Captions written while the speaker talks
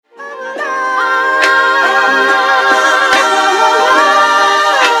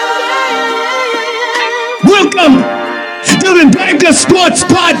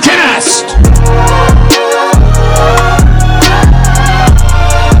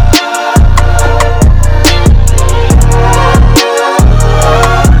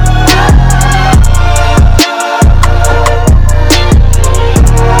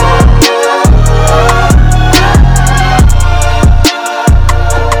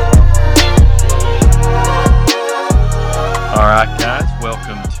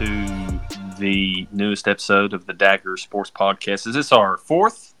to the newest episode of the Dagger Sports Podcast. Is this our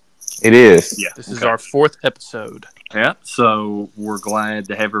fourth? It is. Yeah. This is our fourth episode. Yeah, so we're glad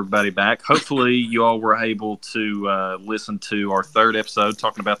to have everybody back. Hopefully you all were able to listen to our third episode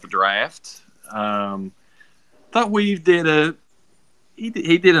talking about the draft. Thought he did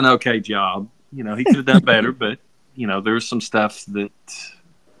an okay job. You know, he could have done better, but, you know, there's some stuff that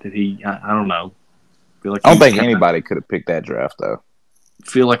he, I don't know. I don't think anybody could have picked that draft, though.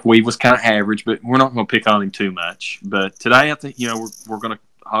 Feel like we was kind of average, but we're not going to pick on him too much. But today, I think, you know, we're going to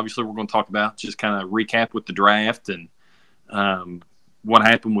talk about just kind of recap with the draft and what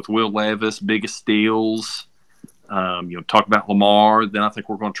happened with Will Levis, biggest steals. Talk about Lamar. Then I think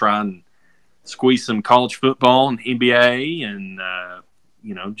we're going to try and squeeze some college football and NBA,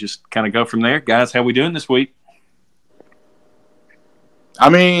 and just kind of go from there. Guys, how we doing this week? I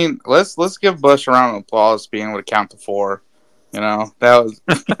mean, let's give Bush a round of applause being able to count to four. You know, that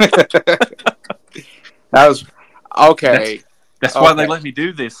was okay. That's why they let me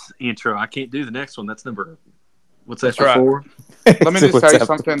do this intro. I can't do the next one. That's number. What's that right. for? Let me just tell you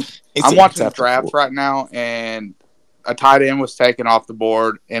something. I'm watching the draft right now, and a tight end was taken off the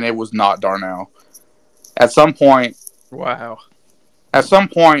board, and it was not Darnell. At some point, wow. I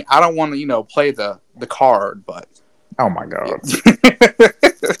don't want to, play the card, but oh my god,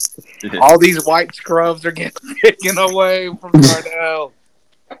 all these white scrubs are getting taken away from Darnell.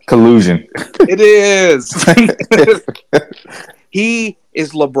 Collusion. It is. He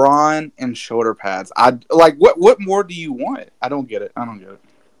is LeBron in shoulder pads. What more do you want? I don't get it.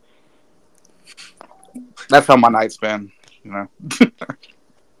 That's how my night's been,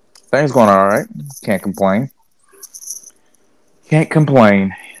 Things going all right. Can't complain. Yeah,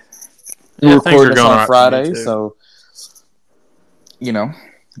 We're recording this on right Friday, so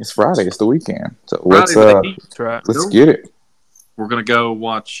it's Friday. It's the weekend. So That's right. let's get it. We're gonna go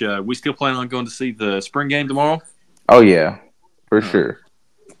watch. We still plan on going to see the spring game tomorrow. Oh yeah, for sure.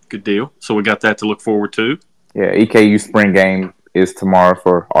 Good deal. So we got that to look forward to. Yeah, EKU spring game is tomorrow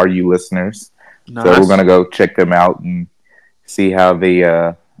for our you listeners. Nice. So we're gonna go check them out and see how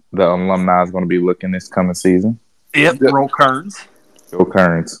the alumni is going to be looking this coming season. Yep. Roll Kearns. Go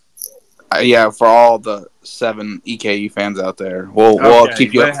Kearns. Yeah, for all the 7 EKU fans out there, we'll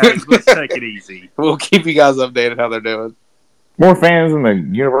keep you. Let's take it easy. We'll keep you guys updated how they're doing. More fans than the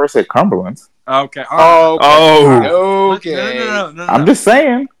University of Cumberland. Okay. Okay. No. I'm just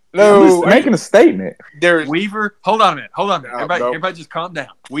saying. No, I'm just making a statement. There's Weaver, hold on a minute. No. Everybody just calm down.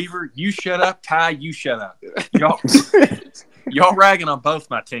 Weaver, you shut up. Ty, you shut up. Y'all ragging on both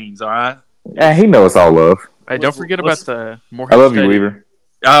my teams, all right? Yeah, he knows all love. Hey, don't forget about the Morehead I love Stadium. you, Weaver.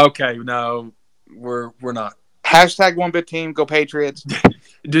 Okay, no, we're not. hashtag one big team. Go Patriots.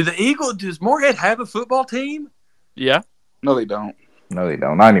 Does Morehead have a football team? Yeah. No, they don't. No, they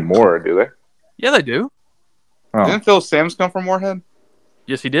don't. Not anymore, do they? Yeah, they do. Oh. Didn't Phil Sims come from Morehead?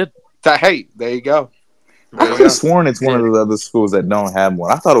 Yes, he did. Hey, there you go. I could have sworn it's one of the other schools that don't have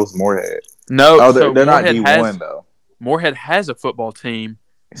one. I thought it was Morehead. No, Oh, so they're not Morehead D1, though. Morehead has a football team.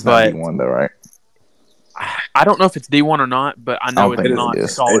 It's but not D1, though, right? I don't know if it's D1 or not, but I know I don't it's think not it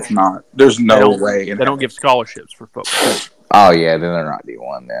is. scholarship. It's not. There's no way. They don't give scholarships for football. Oh, yeah, then they're not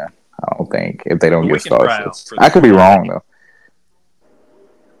D1 then. I don't think. If they don't We give can try out scholarships. for I could be wrong, though.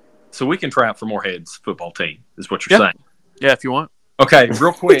 So we can try out for Morehead's football team, is what you're saying. Yeah, if you want. Okay,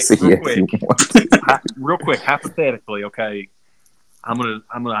 real quick, So, yeah, if you want. real quick, hypothetically, okay, I'm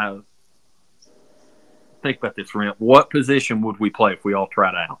gonna think about this for a minute. What position would we play if we all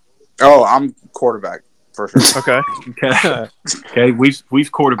tried out? Oh, I'm quarterback for sure. Okay. Okay,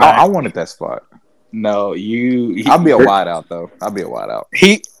 we've quarterback. I wanted that spot. No, I'll be a wideout, though. I'll be a wideout.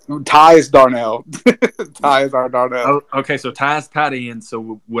 Ty is Darnell. Ty is our Darnell. Oh, okay, so Ty's tight end.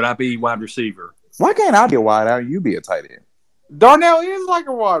 So would I be wide receiver? Why can't I be a wideout and you be a tight end? Darnell is like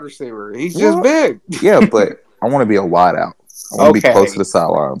a wide receiver. He's just What? big. Yeah, but I want to be a wideout. I want to be Okay. close to the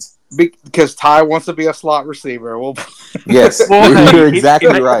sidelines. Because Ty wants to be a slot receiver. Well, Yes, Well, you're it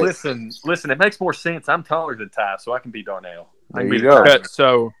exactly makes- right. Listen, it makes more sense. I'm taller than Ty, so I can be Darnell. I There can you be go. the tight Okay, end.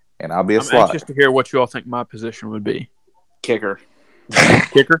 so And I'll be a I'm slot. anxious to hear what you all think my position would be. kicker.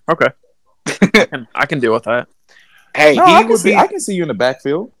 Kicker? Okay. I can deal with that. Hey, No, he I would be. can see you in the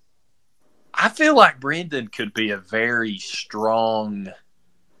backfield. I feel like Brendan could be a very strong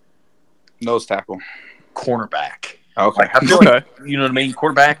Nose tackle. cornerback. Okay. Like I feel Okay. like, you know what I mean,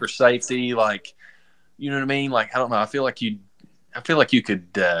 quarterback or safety, like, you know what I mean. Like I don't know. I feel like you could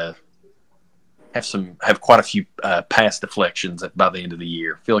have quite a few pass deflections by the end of the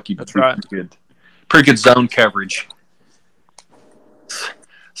year. I feel like you'd That's be right. pretty good zone coverage.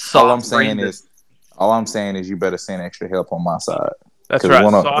 All I'm saying is you better send extra help on my side. That's right.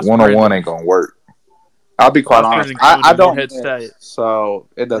 One-on-one ain't gonna work. I'll be quite honest. I don't miss, State so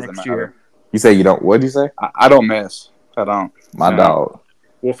it doesn't matter. Year. You say you don't? What'd you say? I don't miss. I don't. My dog.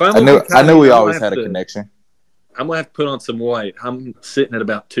 Well, if I knew we always had a connection. I'm gonna have to put on some weight. I'm sitting at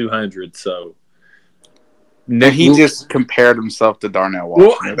about 200, so. He just compared himself to Darnell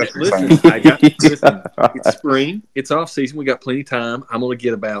Washington. Well, listen, it's spring. It's off season. We got plenty of time. I'm going to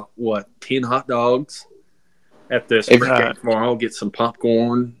get about, 10 hot dogs at the spring game tomorrow. I'll get some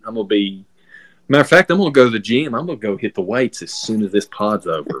popcorn. I'm going to be – matter of fact, I'm going to go to the gym. I'm going to go hit the weights as soon as this pod's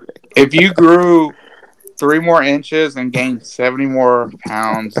over. If you grew 3 more inches and gained 70 more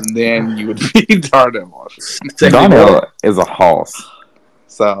pounds, then you would be Darnell Washington. Darnell is a hoss.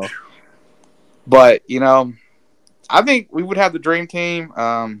 So – but, I think we would have the dream team.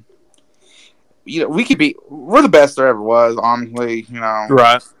 We could be – we're the best there ever was, honestly,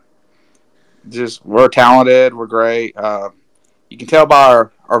 Right. Just we're talented. We're great. You can tell by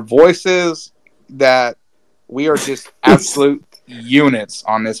our voices that we are just absolute units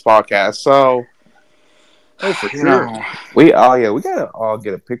on this podcast. So, for sure. We gotta all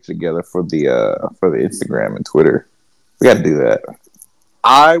get a picture together for the Instagram and Twitter. We gotta do that.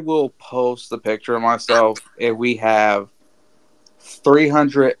 I will post a picture of myself if we have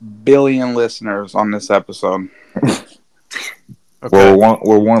 300 billion listeners on this episode. Okay. Well,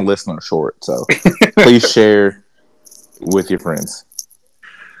 we're one listener short, so please share with your friends.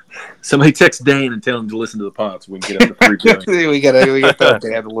 Somebody text Dan and tell him to listen to the pod so we can get up to 3 billion. we get that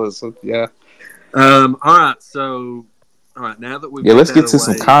Dan to listen. Yeah. All right. So, now that we've let's get to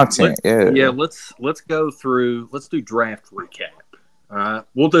some content. Let's go through. Let's do draft recap. All right,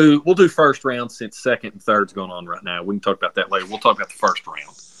 we'll do first round since second and third's going on right now. We can talk about that later. We'll talk about the first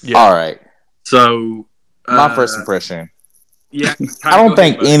round. Yeah. All right. So my first impression. Yeah, I don't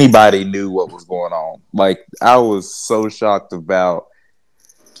think anybody knew what was going on. Like I was so shocked about.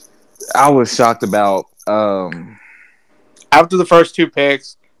 After the first 2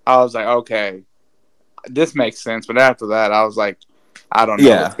 picks, I was like, okay, this makes sense. But after that, I was like, I don't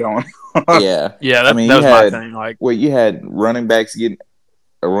know what's going on. Yeah. That was my thing. You had running back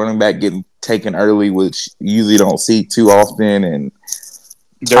getting taken early, which you usually don't see too often, and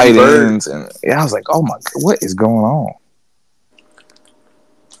tight ends, and I was like, oh my God, what is going on?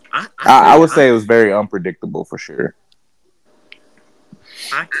 I would say it was very unpredictable for sure.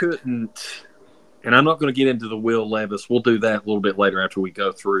 I couldn't, and I'm not going to get into the Will Levis. We'll do that a little bit later after we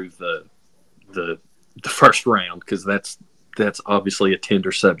go through the first round because that's obviously a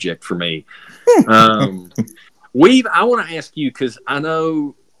tender subject for me. I want to ask you because I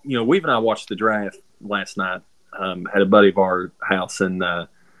know Weave and I watched the draft last night at a buddy of our house, and I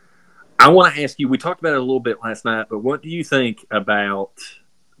want to ask you. We talked about it a little bit last night, but what do you think about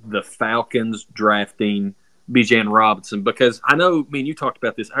the Falcons drafting Bijan Robinson? Because I know, you talked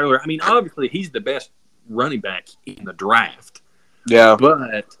about this earlier. Obviously he's the best running back in the draft. Yeah,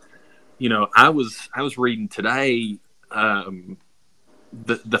 but I was reading today.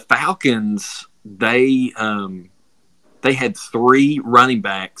 The Falcons they had 3 running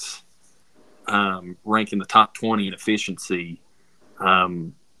backs rank in the top 20 in efficiency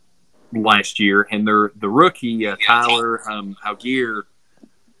last year, and the rookie Tyler Algier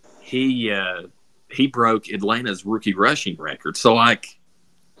he broke Atlanta's rookie rushing record. So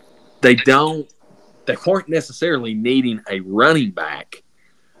they weren't necessarily needing a running back.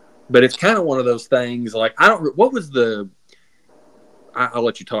 But it's kind of one of those things. Like I'll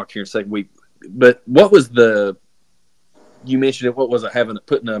let you talk here in a second. But what was you mentioned it? What was it?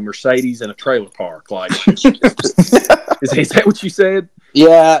 Putting a Mercedes in a trailer park? Like, is that what you said?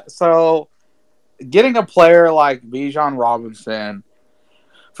 Yeah. So, getting a player like Bijan Robinson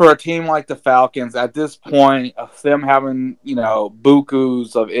for a team like the Falcons at this point, of them having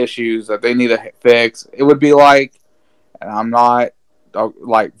bukus of issues that they need to fix, it would be like, and I'm not.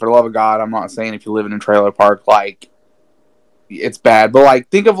 Like, for the love of God, I'm not saying if you live in a trailer park, it's bad. But,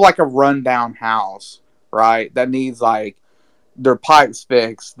 think of, a rundown house, right? That needs, their pipes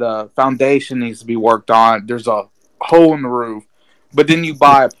fixed. The foundation needs to be worked on. There's a hole in the roof. But then you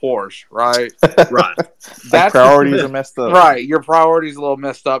buy a Porsche, right? Right. That's priorities are messed up. Right. Your priorities are a little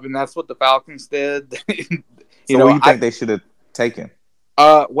messed up, and that's what the Falcons did. What do you think they should have taken?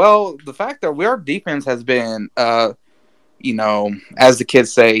 Well, the fact that our defense has been as the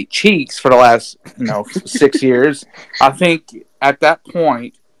kids say, cheeks for the last, 6 years. I think at that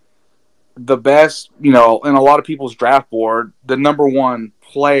point, the best, in a lot of people's draft board, the number 1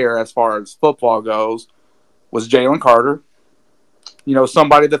 player as far as football goes was Jalen Carter.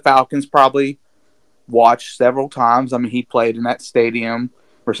 Somebody the Falcons probably watched several times. He played in that stadium,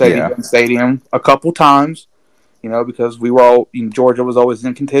 Mercedes-Benz Stadium, a couple times. because we were all, Georgia was always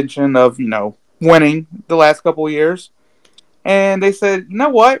in contention of, winning the last couple of years. And they said, you know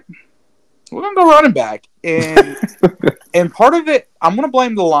what? We're going to go running back. And part of it, I'm going to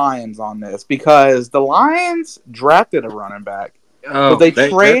blame the Lions on this because the Lions drafted a running back. Oh, but they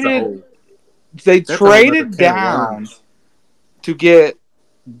traded down to get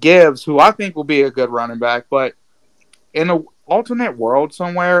Gibbs, who I think will be a good running back. But in an alternate world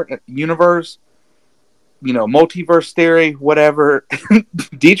somewhere, universe, multiverse theory, whatever,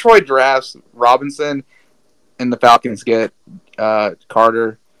 Detroit drafts Robinson and the Falcons get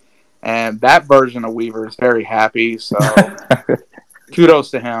Carter. And that version of Weaver is very happy, so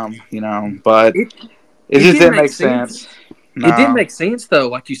kudos to him, But it just didn't make sense. No. It didn't make sense though,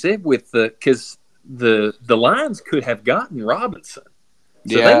 like you said, because the Lions could have gotten Robinson.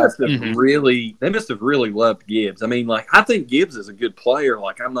 So they must have really loved Gibbs. I mean, I think Gibbs is a good player.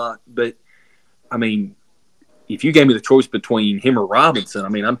 But I mean, if you gave me the choice between him or Robinson, I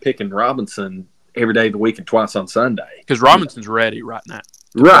mean, I'm picking Robinson every day of the week and twice on Sunday because Robinson's ready right now.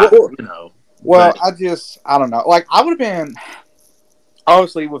 Right. Well, I don't know. I would have been,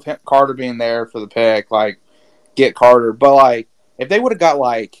 obviously, with Carter being there for the pick, get Carter. But, if they would have got,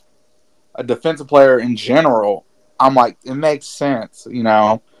 a defensive player in general, I'm it makes sense,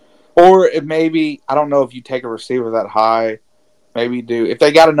 Or if maybe, I don't know if you take a receiver that high, maybe do. If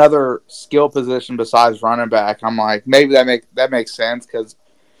they got another skill position besides running back, I'm maybe that makes sense because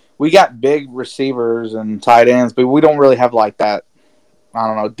we got big receivers and tight ends, but we don't really have, that. I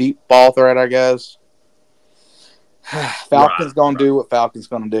don't know, deep ball threat, I guess. Falcons going to do what Falcons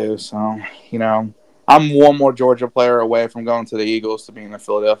going to do. So, I'm one more Georgia player away from going to the Eagles to being a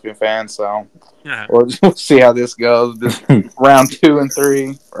Philadelphia fan. So, we'll see how this goes. This round 2 and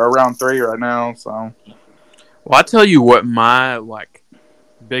 3, or round 3 right now. So, well, I tell you what, my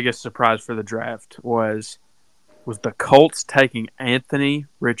biggest surprise for the draft was the Colts taking Anthony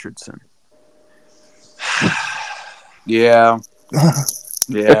Richardson. Yeah.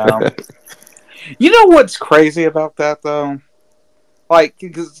 Yeah. You know what's crazy about that, though?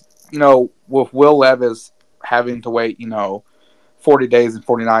 Because, with Will Levis having to wait, 40 days and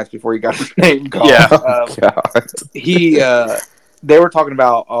 40 nights before he got his name called. Yeah. They were talking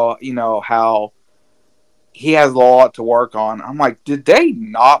about, how he has a lot to work on. I'm did they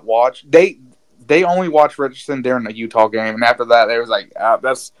not watch? They only watched Richardson during the Utah game, and after that, they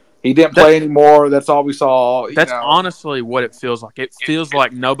was he didn't play anymore. That's all we saw. That's honestly what it feels like. It feels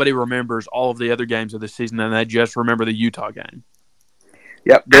like nobody remembers all of the other games of the season, and they just remember the Utah game.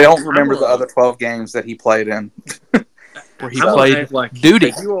 Yep, they don't remember the other 12 games that he played in. Where he played duty.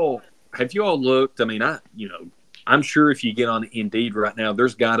 Have you all looked? I mean, I'm sure if you get on Indeed right now,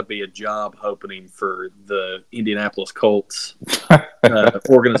 there's got to be a job opening for the Indianapolis Colts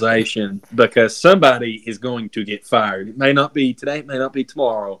organization because somebody is going to get fired. It may not be today, it may not be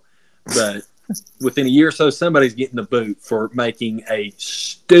tomorrow, but within a year or so, somebody's getting the boot for making a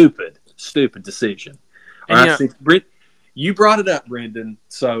stupid decision. All right, you brought it up, Brendan,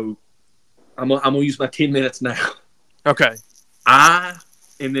 so I'm gonna use my 10 minutes now. Okay.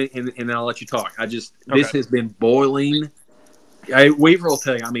 And then I'll let you talk. This has been boiling. Weaver will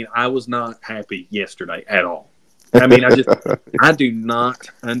tell you, I mean, I was not happy yesterday at all. I mean, I do not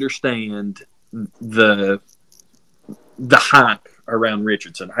understand the hype around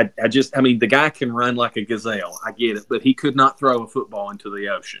Richardson. I mean, the guy can run like a gazelle. I get it, but he could not throw a football into the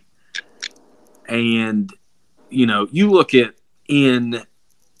ocean. And, you look at so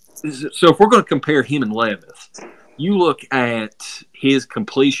if we're going to compare him and Levis, you look at his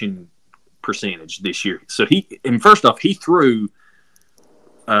completion percentage this year. So first off, he threw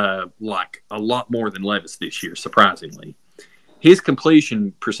a lot more than Levis this year, surprisingly. His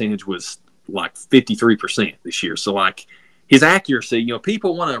completion percentage was 53% this year. So his accuracy,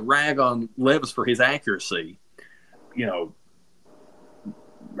 people want to rag on Levis for his accuracy. I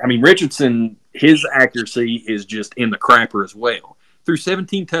mean, Richardson, his accuracy is just in the crapper as well. Threw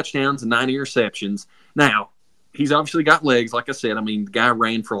 17 touchdowns and 9 interceptions. Now, he's obviously got legs, like I said. I mean, the guy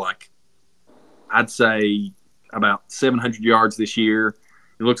ran for I'd say about 700 yards this year.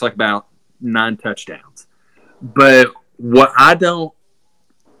 It looks like about 9 touchdowns. But what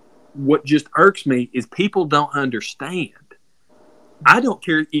just irks me is people don't understand. I don't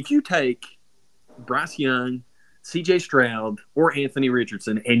care if you take Bryce Young, C.J. Stroud, or Anthony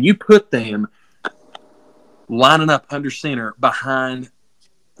Richardson, and you put them lining up under center behind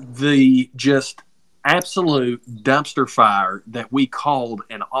the just absolute dumpster fire that we called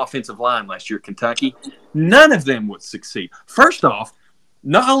an offensive line last year at Kentucky, none of them would succeed. First off,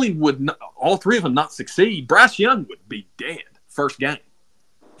 not only would all three of them not succeed, Bryce Young would be dead first game.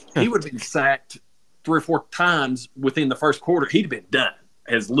 He would have been sacked 3 or 4 times within the first quarter, he'd have been done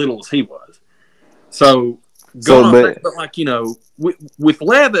as little as he was. So going on that, but like, you know, with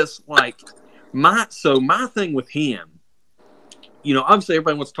Levis, like my thing with him, you know, obviously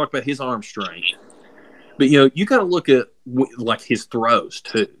everybody wants to talk about his arm strength, but you know, you got to look at like his throws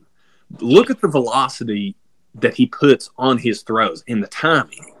too. Look at the velocity that he puts on his throws and the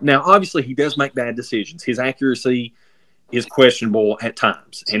timing. Now, obviously, he does make bad decisions. His accuracy is questionable at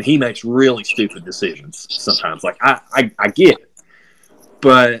times, and he makes really stupid decisions sometimes. Like, I get it.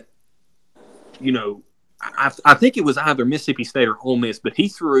 But, you know, I think it was either Mississippi State or Ole Miss, but he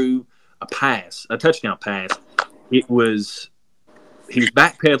threw a touchdown pass. He was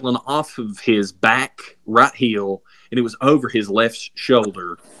backpedaling off of his back right heel, and it was over his left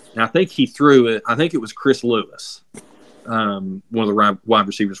shoulder. And I think he threw it. I think it was Chris Lewis, one of the wide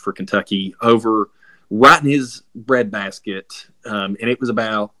receivers for Kentucky, over right in his breadbasket, and it was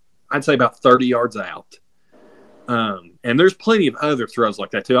I'd say about 30 yards out. And there's plenty of other throws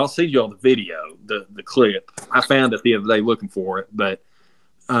like that too. I'll send you all the video, the clip. I found it the other day looking for it, but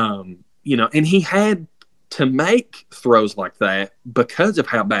you know, and he had to make throws like that because of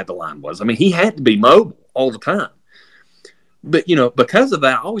how bad the line was. I mean, he had to be mobile all the time. But, you know, because of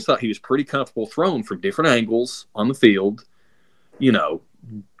that, I always thought he was pretty comfortable throwing from different angles on the field. You know,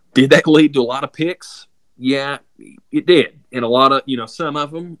 did that lead to a lot of picks? Yeah, it did. And a lot of, you know, some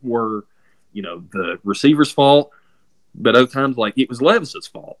of them were, you know, the receiver's fault. But other times, like, it was Levis's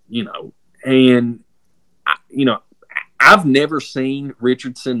fault, you know. And, you know, I've never seen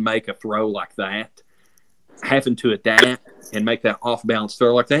Richardson make a throw like that, having to adapt and make that off-balance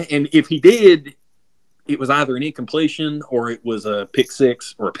throw like that. And if he did, it was either an incompletion or it was a pick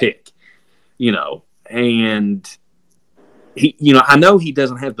six or a pick, you know. And he, you know, I know he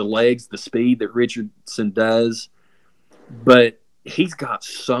doesn't have the legs, the speed that Richardson does, but he's got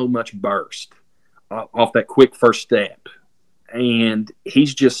so much burst off that quick first step. And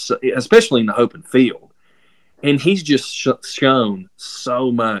he's just, especially in the open field, and he's just shown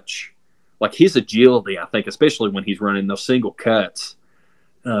so much, like his agility, I think, especially when he's running those single cuts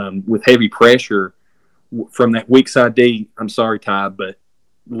with heavy pressure from that weak side D. I'm sorry, Ty, but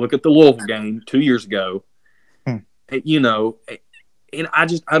look at the Louisville game 2 years ago. You know, and I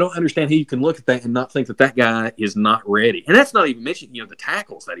don't understand how you can look at that and not think that guy is not ready. And that's not even mentioning, you know, the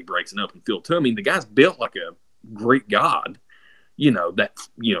tackles that he breaks in open field too. I mean, the guy's built like a Greek god. You know, that,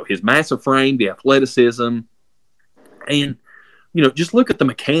 you know, his massive frame, the athleticism, and, you know, just look at the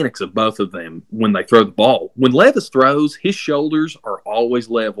mechanics of both of them when they throw the ball. When Levis throws, his shoulders are always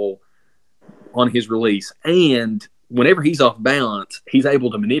level on his release, and whenever he's off balance, he's able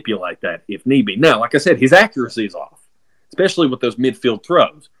to manipulate that if need be. Now, like I said, his accuracy is off, especially with those midfield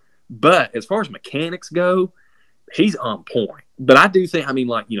throws. But as far as mechanics go, he's on point. But I do think, I mean,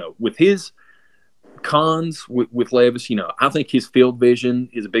 like, you know, with his cons with Levis, you know, I think his field vision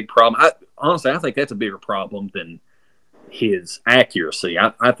is a big problem. Honestly, I think that's a bigger problem than his accuracy.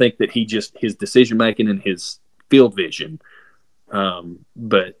 I think that his decision making and his field vision.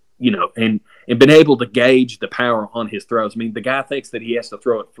 But, you know, and been able to gauge the power on his throws. I mean, the guy thinks that he has to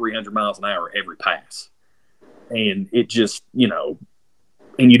throw it 300 miles an hour every pass. And it just, you know,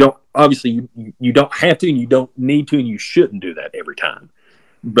 and you don't, obviously, you don't have to, and you don't need to, and you shouldn't do that every time.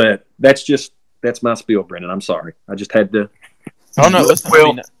 But that's my spiel, Brendan. I'm sorry. I just had to. Oh, no, listen,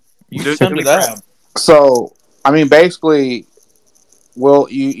 Will, I mean, you come to that. So, I mean, basically,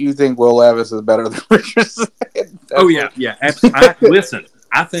 you think Will Levis is better than Richardson? Oh, yeah. Listen,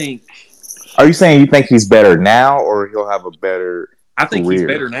 I think. Are you saying you think he's better now, or he'll have a better I think career? He's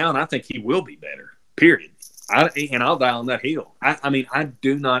better now, and I think he will be better, period. And I'll die on that hill. I mean, I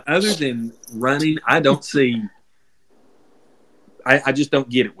do not, other than running, I don't see. I just don't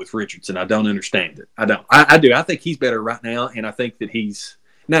get it with Richardson. I don't understand it. I don't. I do. I think he's better right now, and I think that he's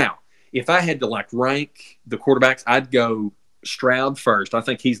now. If I had to like rank the quarterbacks, I'd go Stroud first. I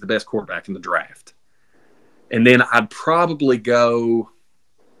think he's the best quarterback in the draft, and then I'd probably go.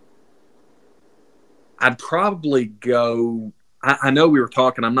 I know we were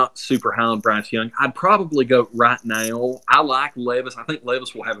talking. I'm not super high on Bryce Young. I'd probably go right now. I like Levis. I think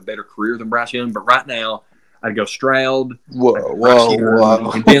Levis will have a better career than Bryce Young, but right now. I'd go Stroud, Whoa.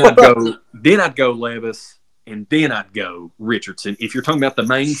 and then I'd go Levis, and then I'd go Richardson. If you're talking about the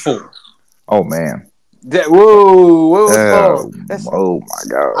main four. Oh man. Whoa, oh my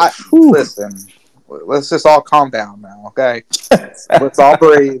God. Listen, let's just all calm down now, okay? Let's all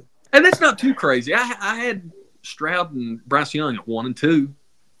breathe. And that's not too crazy. I had Stroud and Bryce Young at 1 and 2.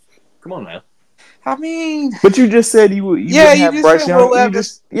 Come on now. I mean, but you just said you wouldn't have Bryce Young.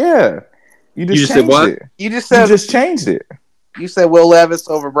 You just said what? You just changed it. You said Will Levis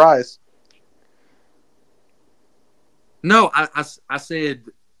over Bryce. No, I said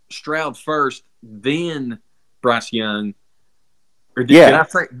Stroud first, then Bryce Young. Or did I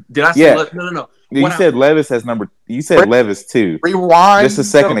say? Did I say? Yeah. No. You said Levis has number. You said Levis too. Rewind. Just a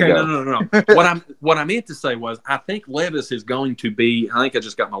second Okay, ago. no. What I meant to say was I think Levis is going to be. I think I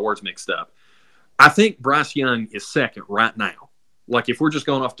just got my words mixed up. I think Bryce Young is second right now. Like if we're just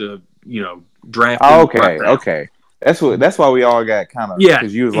going off to drafting. Right now. Okay. That's why we all got kind of Yeah,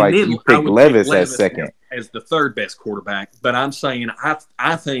 because you was and like then you I picked would pick Levis as Levis second. as the third best quarterback. But I'm saying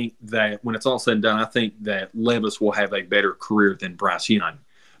I think that when it's all said and done, I think that Levis will have a better career than Bryce Young.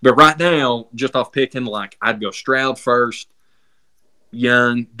 But right now, just off picking, like I'd go Stroud first,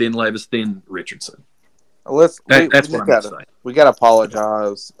 Young, then Levis, then Richardson. That's what I'm going to say. We got to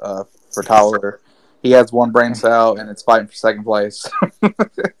apologize for Tyler. He has one brain cell and it's fighting for second place. Come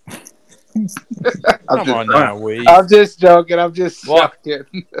on now, I'm just joking. I'm just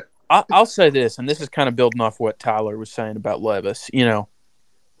joking. I'll say this, and this is kind of building off what Tyler was saying about Levis.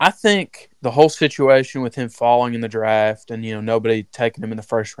 I think the whole situation with him falling in the draft and, nobody taking him in the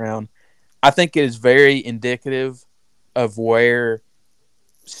first round, I think it is very indicative of where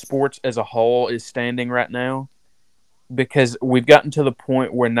sports as a whole is standing right now, because we've gotten to the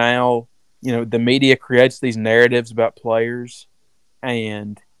point where now, the media creates these narratives about players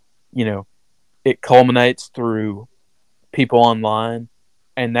and, it culminates through people online.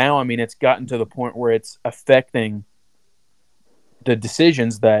 And now, it's gotten to the point where it's affecting the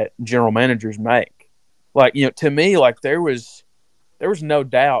decisions that general managers make. Like, to me, like there was no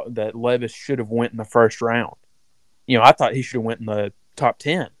doubt that Levis should have went in the first round. I thought he should have went in the top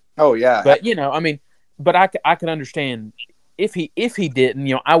 10. Oh yeah. But, but I could understand if he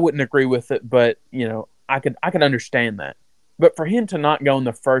didn't, I wouldn't agree with it, but, I could understand that. But for him to not go in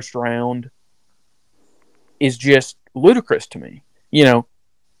the first round is just ludicrous to me.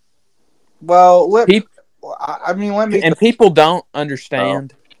 Well, let me. And people don't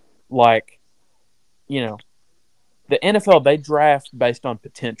understand, like, the NFL, they draft based on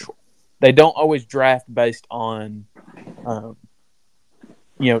potential. They don't always draft based on,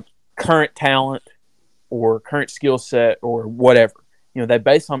 current talent or current skill set or whatever.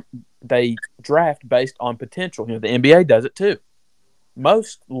 They draft based on potential. The NBA does it too.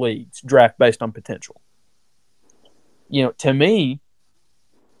 Most leagues draft based on potential. To me,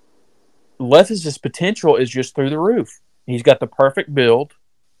 Levis's potential is just through the roof. He's got the perfect build.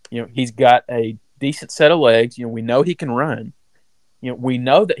 He's got a decent set of legs. We know he can run. We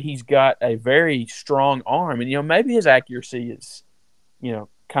know that he's got a very strong arm. And, maybe his accuracy is,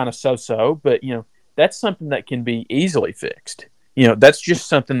 kind of so-so. But, that's something that can be easily fixed. That's just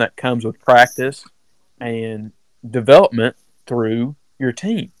something that comes with practice and development through your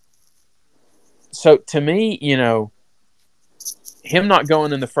team. So, to me, him not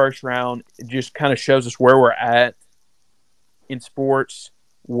going in the first round just kind of shows us where we're at in sports,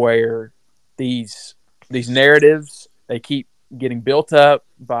 where these narratives, they keep getting built up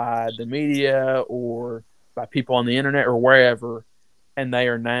by the media or by people on the internet or wherever, and they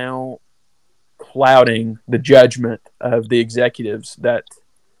are now clouding the judgment of the executives that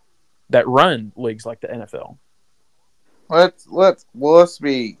run leagues like the NFL. Let's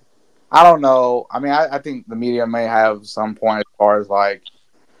be. I don't know. I think the media may have some point as far as like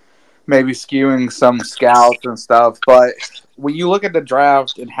maybe skewing some scouts and stuff. But when you look at the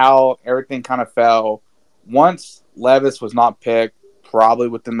draft and how everything kind of fell, once Levis was not picked, probably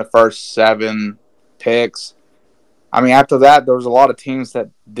within the first 7 picks. After that, there was a lot of teams that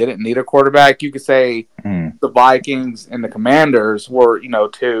didn't need a quarterback. You could say the Vikings and the Commanders were,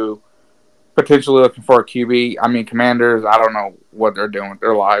 two potentially looking for a QB. Commanders, I don't know what they're doing with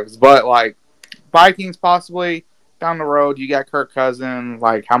their lives. But, like, Vikings possibly down the road, you got Kirk Cousins.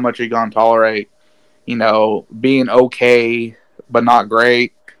 Like, how much are you going to tolerate, being okay but not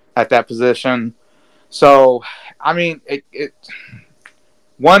great at that position? So,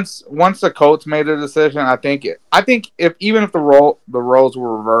 once the Colts made a decision, I think if the roles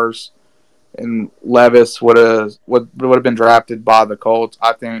were reversed and Levis would have been drafted by the Colts,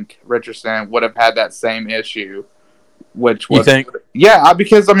 I think Richardson would have had that same issue. Which was, you think? Yeah,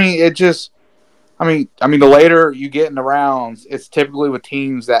 because it just, the later you get in the rounds, it's typically with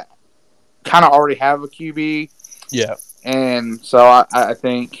teams that kind of already have a QB. Yeah, and so I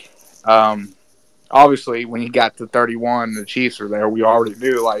think, obviously when he got to 31, the Chiefs were there. We already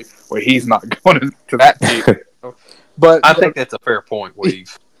knew he's not going to that team. But I think that's a fair point,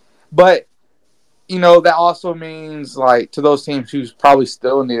 Weave. But that also means, to those teams who probably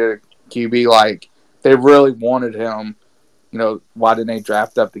still needed a QB, they really wanted him. Why didn't they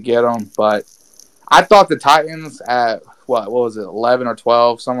draft up to get him? But I thought the Titans at, what was it, 11 or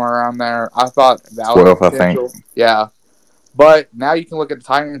 12, somewhere around there. I thought that 12, was I think. Yeah. But now you can look at the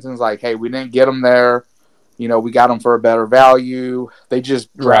Titans and it's like, hey, we didn't get him there. We got him for a better value. They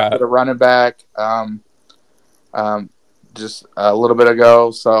just drafted a running back just a little bit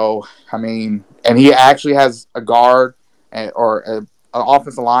ago. So, and he actually has a guard or an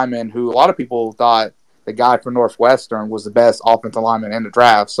offensive lineman who a lot of people thought the guy from Northwestern was the best offensive lineman in the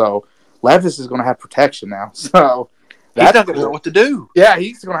draft. So, Levis is going to have protection now. So, he's not going to know what to do. Yeah,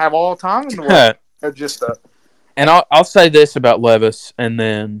 he's going to have all time in the world. And I'll say this about Levis, and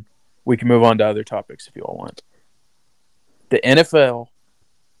then we can move on to other topics if you all want. The NFL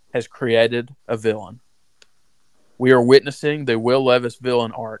has created a villain. We are witnessing the Will Levis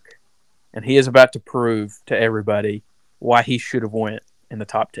villain arc, and he is about to prove to everybody why he should have went in the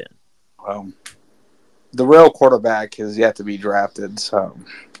top 10. Well, the real quarterback has yet to be drafted, so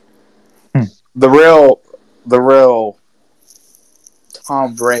the real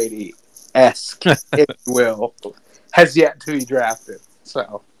Tom Brady-esque, if you will, has yet to be drafted.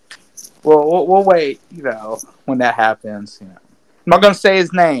 So we'll wait, when that happens. I'm not going to say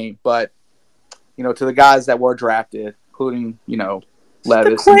his name, but to the guys that were drafted, including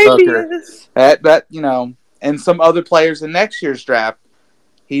Levis and Tucker, that and some other players in next year's draft,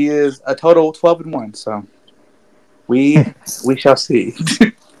 he is a total 12-1. So we shall see.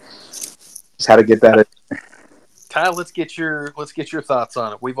 Just how to get that. Kyle, let's get your thoughts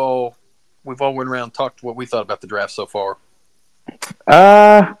on it. We've all went around and talked what we thought about the draft so far.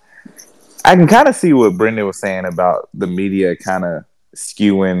 I can kind of see what Brendan was saying about the media kind of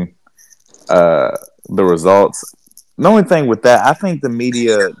skewing the results. The only thing with that, I think the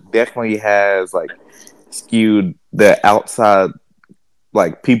media definitely has skewed the outside,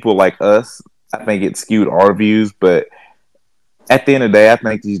 people like us. I think it skewed our views, but at the end of the day, I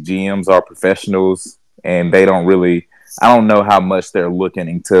think these GMs are professionals, and they don't really. I don't know how much they're looking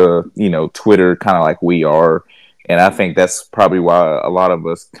into, Twitter, kind of like we are, and I think that's probably why a lot of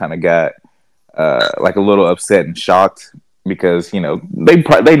us kind of got a little upset and shocked because they know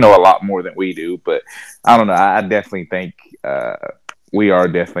a lot more than we do. But I don't know. I definitely think we are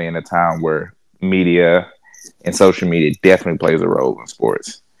definitely in a time where media and social media definitely plays a role in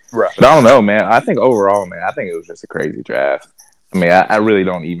sports. Right. But I don't know, man. I think overall, man, I think it was just a crazy draft. I really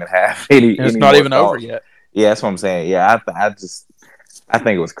don't even have any. And it's any not even thoughts. over yet. Yeah, that's what I'm saying. Yeah, I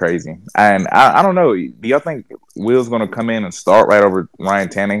think it was crazy, and I don't know. Do y'all think Will's going to come in and start right over Ryan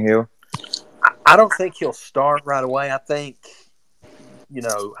Tannehill? I don't think he'll start right away. I think,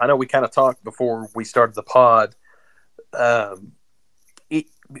 I know we kind of talked before we started the pod.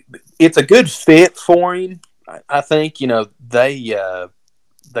 It's a good fit for him. I think, they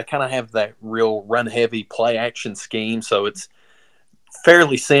kind of have that real run heavy play action scheme. So it's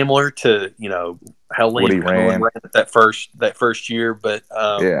fairly similar to, how Liam ran that first year. But,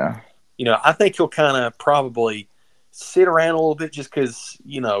 yeah, I think he'll kind of probably sit around a little bit just because,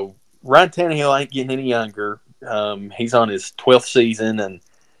 Ryan Tannehill ain't getting any younger. He's on his 12th season, and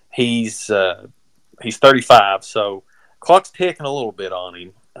he's 35, so clock's ticking a little bit on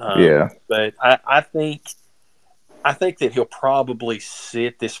him. But I think that he'll probably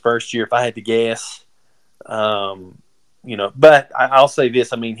sit this first year if I had to guess. But I'll say this: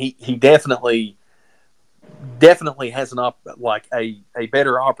 he definitely has a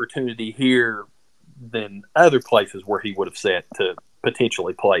better opportunity here than other places where he would have set to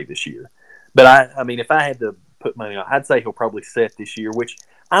potentially play this year. But if I had to put money on, I'd say he'll probably set this year, which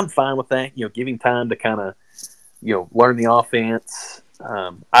I'm fine with that. Give him time to kind of, learn the offense.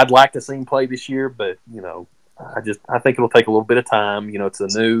 I'd like to see him play this year, but I think it'll take a little bit of time. They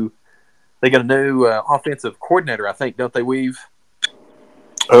got a new offensive coordinator, I think, don't they, Weave?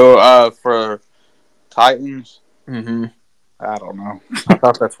 For Titans. Mm-hmm. I don't know. I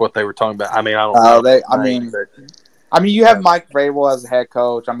thought that's what they were talking about. I don't know. You have Mike Vrabel as a head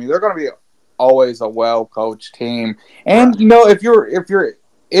coach. They're going to be always a well-coached team. And if your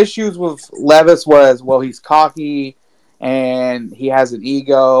issues with Levis was, well, he's cocky and he has an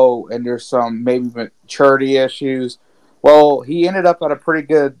ego and there's some maybe maturity issues. Well, he ended up on a pretty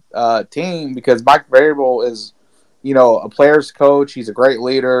good team because Mike Vrabel is, a player's coach. He's a great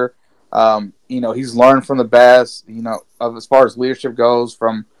leader. He's learned from the best, as far as leadership goes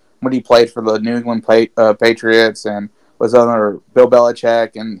from when he played for the New England Patriots and was under Bill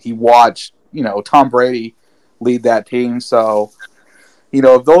Belichick, and he watched, Tom Brady lead that team. So,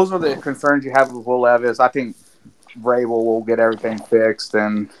 if those are the concerns you have with Will Levis, I think Vrabel will get everything fixed,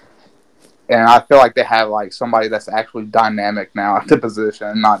 and I feel like they have somebody that's actually dynamic now at the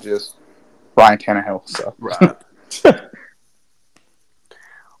position, not just Ryan Tannehill. So, right.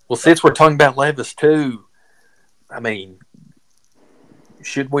 Well, since we're talking about Levis too,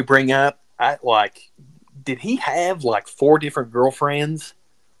 should we bring up did he have like 4 different girlfriends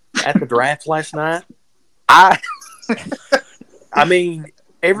at the draft last night? I mean,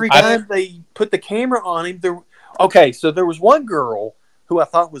 every time they put the camera on him, so there was one girl who I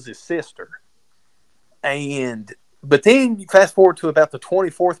thought was his sister, but then you fast forward to about the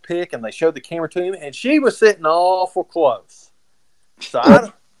 24th pick, and they showed the camera to him, and she was sitting awful close.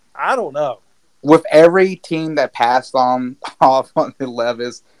 So I don't know. With every team that passed off on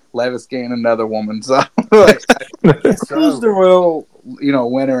Levis gained another woman. So, who's the real,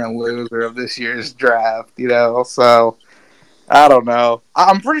 winner and loser of this year's draft? So I don't know.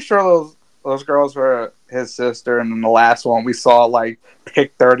 I'm pretty sure those girls were his sister, and then the last one we saw like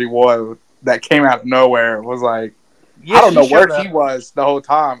pick 31 that came out of nowhere was like. I don't know where she was the whole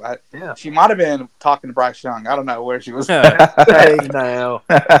time. She might have been talking to Bryce Young. I don't know where she was. Hey, now.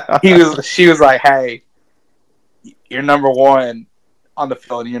 She was like, "Hey, you're number one on the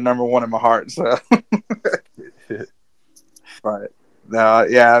field, and you're number one in my heart." So, but no,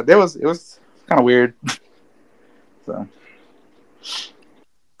 yeah, it was kind of weird. So,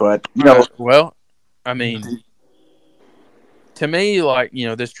 but well, I mean, to me, like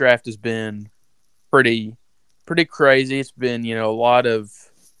this draft has been pretty crazy. It's been, a lot of,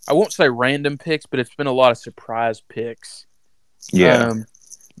 I won't say random picks, but it's been a lot of surprise picks. Yeah.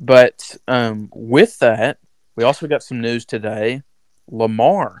 But with that, we also got some news today.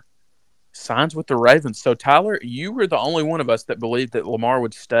 Lamar signs with the Ravens. So, Tyler, you were the only one of us that believed that Lamar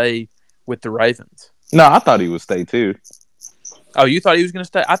would stay with the Ravens. No, I thought he would stay too. Oh, you thought he was going to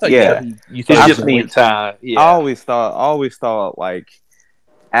stay? I thought you thought it's he just was me and Ty. Yeah. I always thought like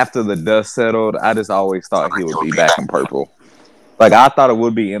after the dust settled, I just always thought he would be back in purple. Like I thought it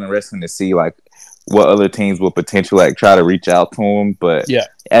would be interesting to see like what other teams would potentially like try to reach out to him. But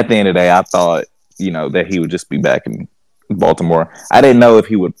at the end of the day, I thought that he would just be back in Baltimore. I didn't know if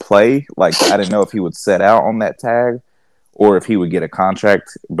he would play. Like I didn't know if he would set out on that tag or if he would get a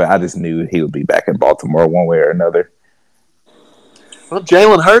contract. But I just knew he would be back in Baltimore one way or another. Well,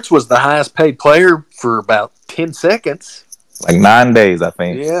 Jalen Hurts was the highest paid player for about 10 seconds. Like 9 days, I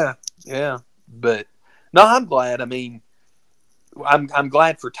think. Yeah. But no, I'm glad. I mean, I'm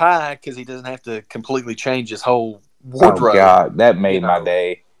glad for Ty because he doesn't have to completely change his whole wardrobe. Oh God, that made my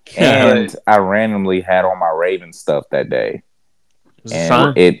day. And I randomly had on my Ravens stuff that day,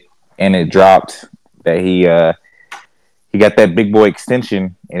 and it dropped that he got that big boy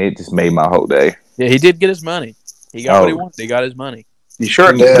extension, and it just made my whole day. Yeah, he did get his money. He got what he wanted. He got his money. You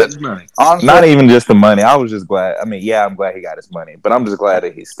sure did. Honestly, not even just the money. I was just glad. I mean, yeah, I'm glad he got his money, but I'm just glad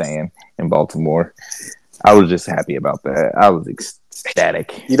that he's staying in Baltimore. I was just happy about that. I was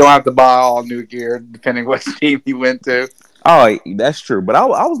ecstatic. You don't have to buy all new gear depending what team he went to. Oh, that's true. But I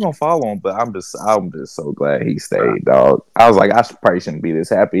was gonna follow him, but I'm just so glad he stayed, dog. I was like, I probably shouldn't be this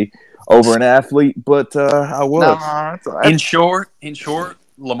happy over an athlete, but I was. Nah, in short,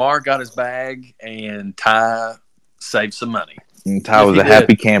 Lamar got his bag, and Ty saved some money. And Ty was a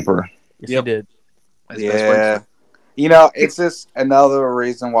happy camper. Yes, he did. Yeah. It's just another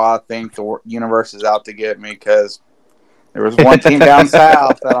reason why I think the universe is out to get me because there was one team down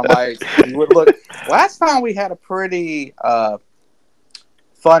south that I'm like, look, last time we had a pretty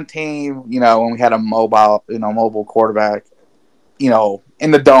fun team, when we had a mobile quarterback, in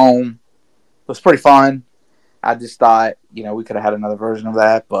the dome. It was pretty fun. I just thought, we could have had another version of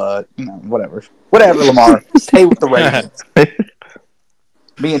that, but, whatever. Whatever, Lamar. Stay with the Ravens.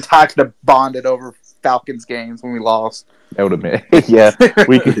 Me and Ty could have bonded over Falcons games when we lost. That would have been, yeah.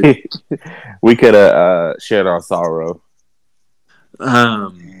 We could have shared our sorrow.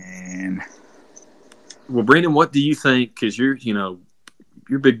 Well, Brandon, what do you think? Because you're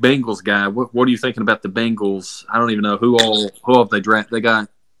a big Bengals guy. What are you thinking about the Bengals? I don't even know who have they drafted. They got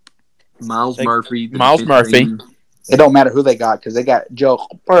Miles Murphy. It don't matter who they got because they got Joe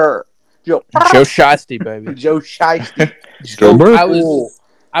Shiesty, baby. Joe Shiesty.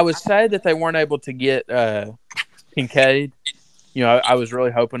 I was sad that they weren't able to get Kincaid. I was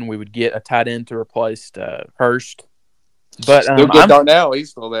really hoping we would get a tight end to replace Hurst. But still get Darnell.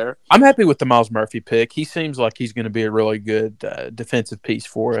 He's still there. I'm happy with the Miles Murphy pick. He seems like he's going to be a really good defensive piece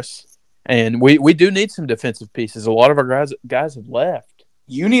for us. And we do need some defensive pieces. A lot of our guys have left.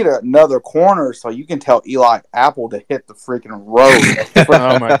 You need another corner so you can tell Eli Apple to hit the freaking road.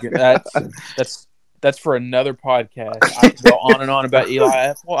 Oh my god, that's for another podcast. I can go on and on about Eli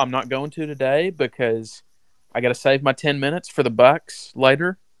Apple. I'm not going to today because I got to save my 10 minutes for the Bucks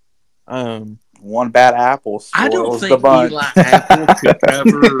later. One bad apple. I don't think Eli Apple could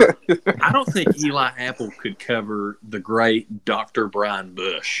cover. I don't think Eli Apple could cover the great Dr. Brian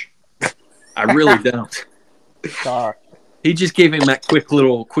Bush. I really don't. He just gave him that quick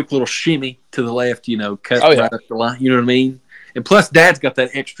little shimmy to the left, cut Oh, yeah. right up the line. You know what I mean? And plus, Dad's got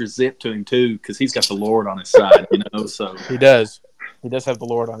that extra zip to him too, because he's got the Lord on his side. So He does. He does have the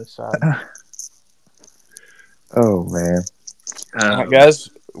Lord on his side. Oh man. All right, guys.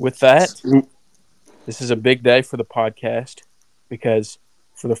 With that, this is a big day for the podcast because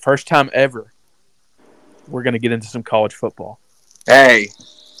for the first time ever, we're going to get into some college football. Hey,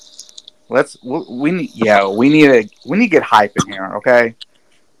 we need to get hype in here, okay?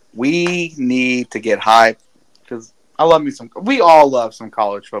 We need to get hype because we all love some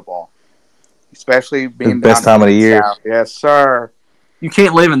college football, especially being The best down time of here the in year. South. Yes, sir. you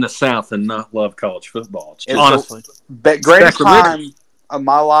can't live in the South and not love college football. It's just, Honestly. But greatest sacrilegious. time of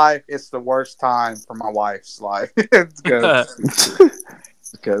my life. It's the worst time for my wife's life. It's good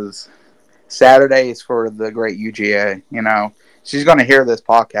because Saturday is for the great UGA. She's going to hear this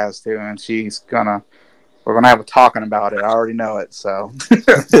podcast too, and we're going to have a talking about it. I already know it. So,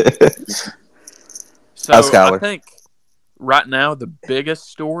 So Hi, Skylar. I think right now the biggest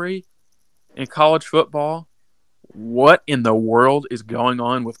story in college football, what in the world is going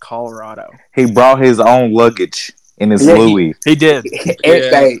on with Colorado? He brought his own luggage in his Yeah, Louis. He did.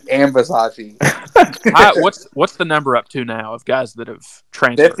 and Versace. What's the number up to now of guys that have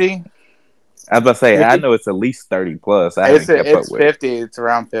transferred? 50? I was about to say, 50? I know it's at least 30 plus. I haven't kept up It's with. 50. It's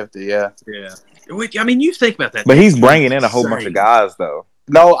around 50. Yeah. yeah. I mean, you think about that. But he's bringing in a whole bunch of guys, though.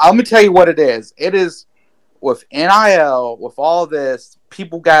 No, I'm gonna tell you what it is. It is with NIL, with all this.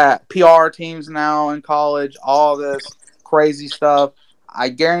 People got PR teams now in college. All this crazy stuff. I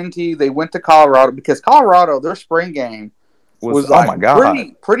guarantee they went to Colorado because Colorado, their spring game was oh my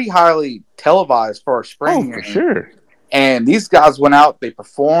god, pretty highly televised for a spring game. for sure. And these guys went out, they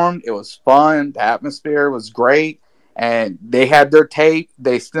performed, it was fun, the atmosphere was great, and they had their tape,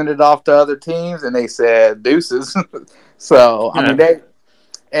 they sent it off to other teams, and they said deuces. So, Yeah.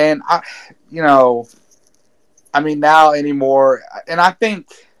 now anymore, and I think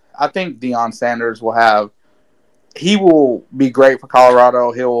Deion Sanders he will be great for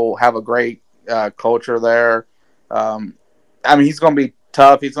Colorado. He'll have a great culture there. He's going to be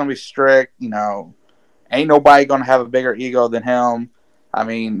tough, he's going to be strict, Ain't nobody going to have a bigger ego than him. I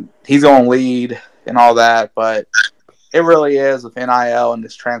mean, he's going to lead and all that, but it really is with NIL and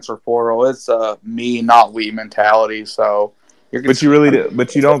this transfer portal. It's a me, not we mentality. So, But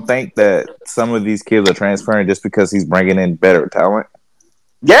you don't think that some of these kids are transferring just because he's bringing in better talent?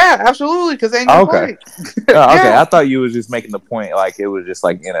 Yeah, absolutely, because they ain't going to Okay. play. Okay, Yeah. I thought you was just making the point like it was just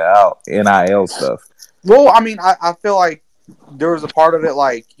like NIL stuff. Well, I feel like there was a part of it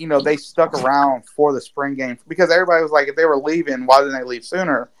like, they stuck around for the spring game because everybody was like, if they were leaving, why didn't they leave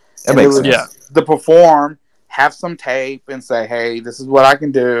sooner? That makes sense. Yeah. To perform, have some tape, and say, hey, this is what I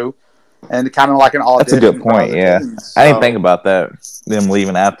can do. And kind of like an audition. That's a good point, yeah. Teams. I didn't think about that, them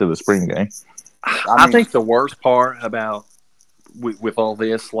leaving after the spring game. I think the worst part about with all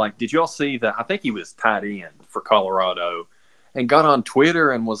this, like, did y'all see that? I think he was tight end for Colorado and got on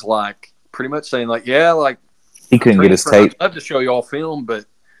Twitter and was like, pretty much saying like, yeah, like, He couldn't get his tape. I'd love to show you all film, but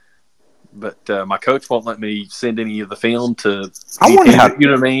my coach won't let me send any of the film to. I wonder how, you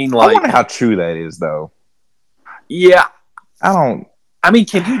know what I mean? I Like, wonder how true that is, though. yeah. I mean,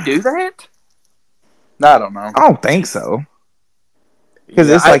 can you do that? I don't know. don't think so. Because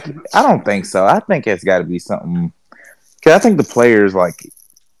it's like, I don't think so. I think it's got to be something. Because I think the players, like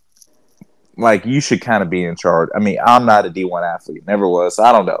you should kind of be in charge. I mean, I'm not a D1 athlete, never was, so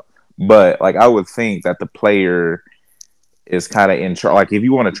I don't know. But like, I would think that the player is kind of in charge. Like, if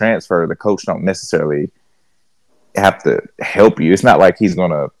you want to transfer, the coach don't necessarily have to help you. It's not like he's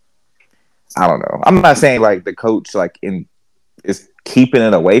gonna. I don't know. I'm not saying like the coach is keeping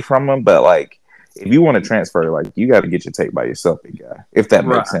it away from him, but like if you want to transfer, like you got to get your tape by yourself, big guy. If that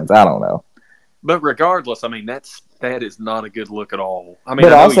makes sense, I don't know. But regardless, I mean that is not a good look at all. I mean,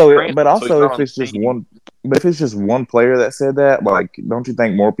 but I also so if it's just one player that said that, like, don't you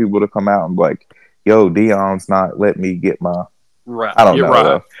think more people would come out and be like, "Yo, Deion's not letting me get my." Right. I don't know.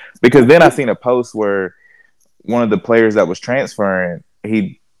 Right. Because then I seen a post where one of the players that was transferring,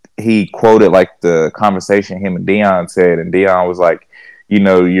 he quoted like the conversation him and Deion said, and Deion was like,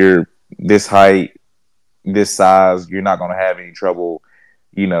 you're this height, this size, you're not going to have any trouble,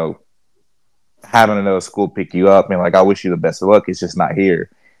 having another school pick you up, and like, I wish you the best of luck. It's just not here.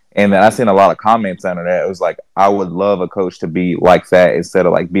 And then I seen a lot of comments under that. It was like, I would love a coach to be like that instead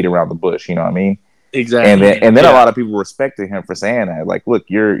of like beat around the bush. You know what I mean? Exactly. And then a lot of people respected him for saying that. Like, look,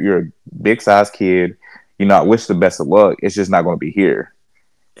 you're a big size kid. I wish the best of luck. It's just not going to be here.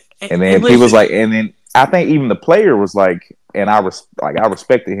 And then he was like, and then I think even the player was like, and I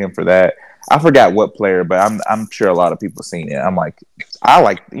respected him for that. I forgot what player, but I'm sure a lot of people seen it. I'm like, I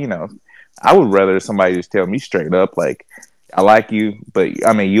like, I would rather somebody just tell me straight up, like, I like you, but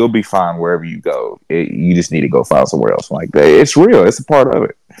I mean, you'll be fine wherever you go. You just need to go find somewhere else. Like that, it's real. It's a part of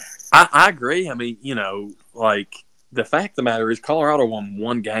it. I agree. I mean, like the fact of the matter is, Colorado won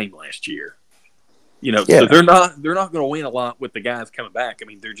one game last year. So they're not going to win a lot with the guys coming back. I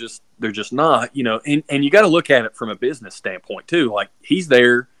mean, they're just not. And you got to look at it from a business standpoint too. Like he's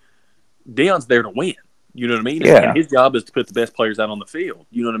there, Deion's there to win. You know what I mean? Yeah. And his job is to put the best players out on the field.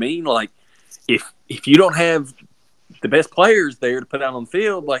 You know what I mean? Like if you don't have the best players there to put out on the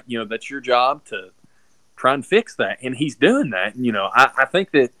field, like that's your job to try and fix that. And he's doing that. And, I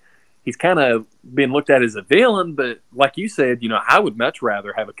think that he's kind of been looked at as a villain, but like you said, I would much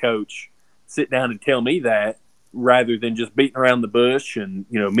rather have a coach sit down and tell me that rather than just beating around the bush and,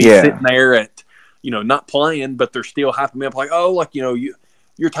 me sitting there at, not playing, but they're still hyping me up like, oh, like,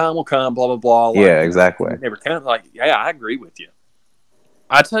 your time will come, blah, blah, blah. Like, exactly. Never come. Like, yeah, I agree with you.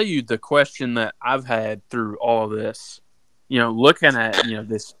 I tell you the question that I've had through all of this, looking at,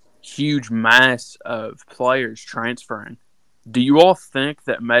 this huge mass of players transferring, do you all think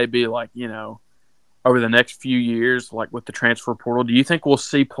that maybe like, over the next few years, like with the transfer portal, do you think we'll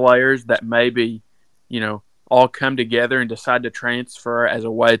see players that maybe, all come together and decide to transfer as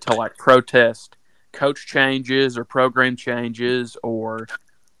a way to like protest coach changes or program changes or,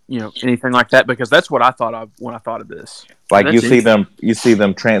 anything like that? Because that's what I thought of when I thought of this. Like you see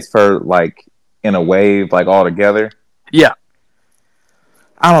them transfer like in a wave, like all together. Yeah.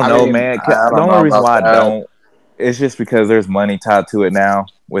 I don't know, man. The only reason why I don't, it's just because there's money tied to it now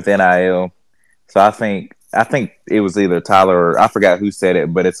with NIL. So I think it was either Tyler or I forgot who said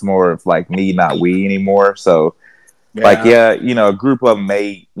it, but it's more of like me, not we anymore. So a group of them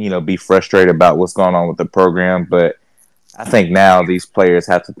may, be frustrated about what's going on with the program, but I think now these players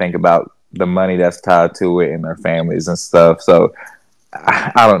have to think about the money that's tied to it and their families and stuff. So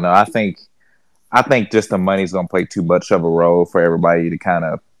I don't know. I think just the money's going to play too much of a role for everybody to kind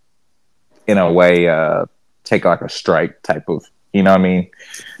of, in a way, take like a strike type of, you know what I mean?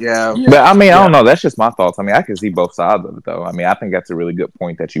 Yeah. But I mean, I don't know. That's just my thoughts. I mean, I can see both sides of it, though. I mean, I think that's a really good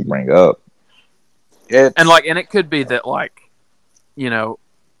point that you bring up. And it could be that, like,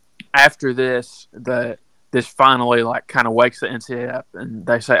 after this, this finally, like, kind of wakes the NCAA up and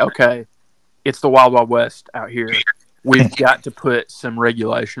they say, okay, it's the Wild Wild West out here. We've got to put some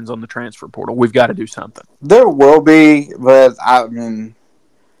regulations on the transfer portal. We've got to do something. There will be, but I mean,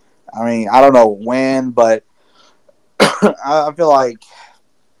 I don't know when, but I feel like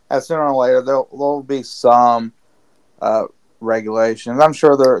as sooner or later there'll be some regulations. I'm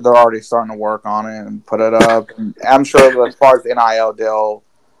sure they're already starting to work on it and put it up. And I'm sure that as far as the NIL deal,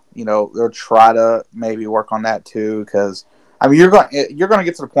 they'll try to maybe work on that too. Because I mean, you're going to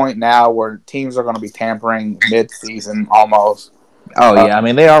get to the point now where teams are going to be tampering mid-season almost. Oh yeah, I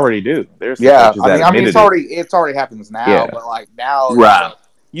mean they already do. There's it's already happens now, but like now, right.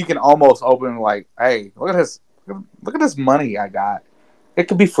 You can almost open like, hey, look at this money I got. It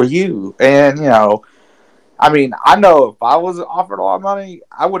could be for you, and I mean, I know if I was offered a lot of money,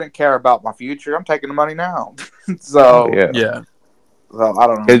 I wouldn't care about my future. I'm taking the money now. So yeah. So I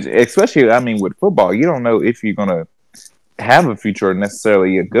don't know. Especially, I mean, with football, you don't know if you're gonna have a future or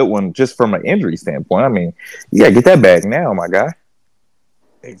necessarily a good one, just from an injury standpoint. I mean, you gotta get that bag now, my guy.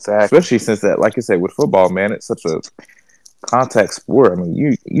 Exactly. Especially since that, like I said, with football, man, it's such a contact sport. I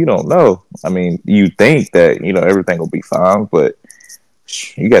mean, you don't know. I mean, you think that everything will be fine, but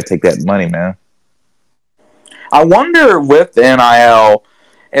you got to take that money, man. I wonder with the NIL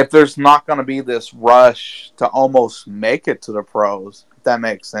if there's not going to be this rush to almost make it to the pros. If that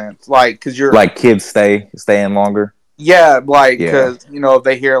makes sense, like because you're like kids staying longer. Yeah, like because if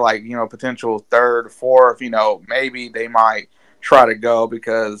they hear like potential third, fourth, maybe they might try to go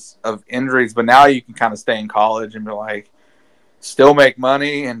because of injuries. But now you can kind of stay in college and be like, still make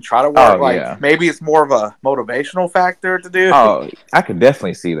money and try to work. Maybe it's more of a motivational factor to do. Oh, I could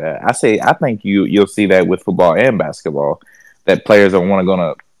definitely see that. I think you'll see that with football and basketball, that players are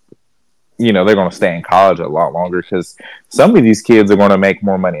gonna they're gonna stay in college a lot longer because some of these kids are gonna make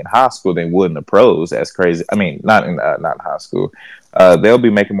more money in high school than would in the pros. That's crazy. I mean, not in high school. They'll be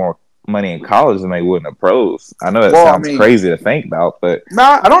making more money in college than they would in the pros. I know that sounds crazy to think about, but no,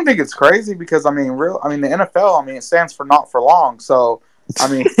 I don't think it's crazy because the NFL, it stands for not for long. So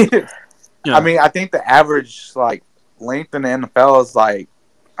I mean, I think the average like length in the NFL is like,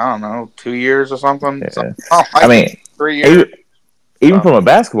 I don't know, 2 years or something. Yeah. 3 years. Even from a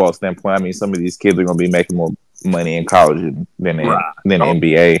basketball standpoint, I mean, some of these kids are going to be making more money in college than in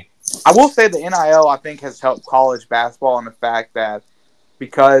NBA. I will say the NIL, I think, has helped college basketball in the fact that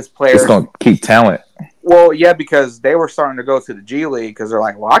because It's players. gonna keep talent. Well, yeah, because they were starting to go to the G League because they're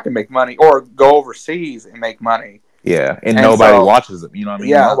like, well, I can make money, or go overseas and make money. Yeah, and And nobody so, watches them. You know what I mean?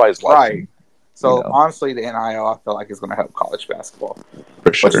 yeah, Nobody's watching. right. So honestly, the NIL I feel like is going to help college basketball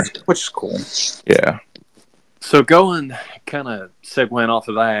For sure. which is cool. Yeah. So going kind of segueing off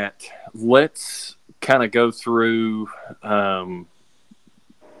of that, let's kind of go through preview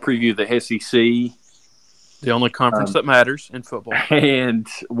the SEC. The only conference that matters in football. And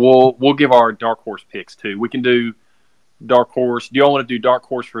we'll give our dark horse picks too. We can do dark horse. Do y'all want to do dark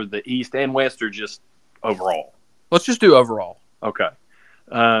horse for the East and West or just overall? Let's just do overall. Okay.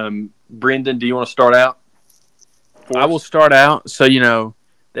 Brendan, do you want to start out? I will start out. So,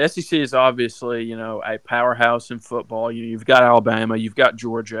 the SEC is obviously, a powerhouse in football. You've got Alabama, you've got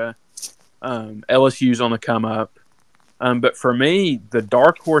Georgia, LSU's on the come up. But for me, the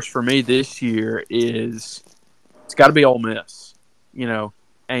dark horse for me this year is it's got to be Ole Miss,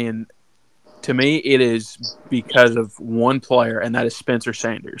 and to me it is because of one player, and that is Spencer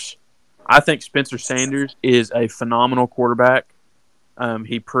Sanders. I think Spencer Sanders is a phenomenal quarterback.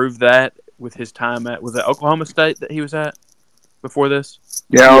 He proved that with his time was it Oklahoma State that he was at before this?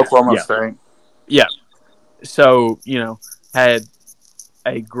 Yeah, Oklahoma State. Yeah. So, had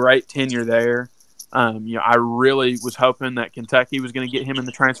a great tenure there. I really was hoping that Kentucky was going to get him in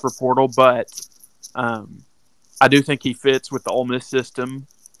the transfer portal, but I do think he fits with the Ole Miss system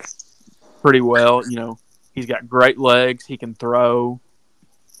pretty well. He's got great legs. He can throw.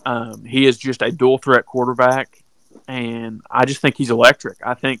 He is just a dual threat quarterback, and I just think he's electric.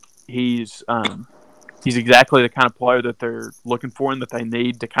 I think he's exactly the kind of player that they're looking for and that they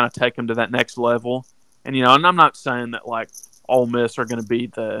need to kind of take him to that next level. And and I'm not saying that like Ole Miss are going to be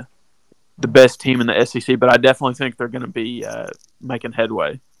the best team in the SEC, but I definitely think they're going to be making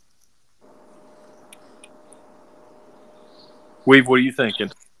headway. Weave, what are you thinking?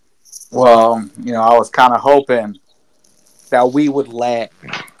 Well, I was kind of hoping that we would leave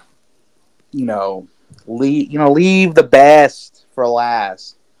the best for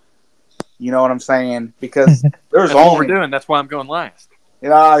last. You know what I'm saying? Because there's That's only what we're doing. That's why I'm going last.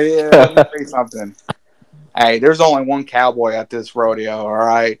 let me say something. Hey, there's only one cowboy at this rodeo, all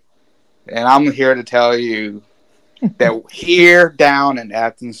right? And I'm here to tell you that here down in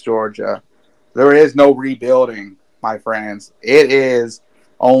Athens, Georgia, there is no rebuilding, my friends. It is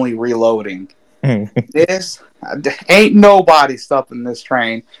only reloading. This ain't nobody stopping this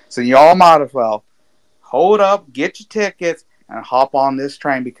train. So y'all might as well hold up, get your tickets, and hop on this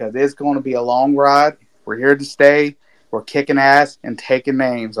train because it's going to be a long ride. We're here to stay. We're kicking ass and taking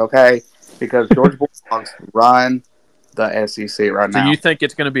names, okay? Because Georgia Bulldogs run the SEC right now. So you think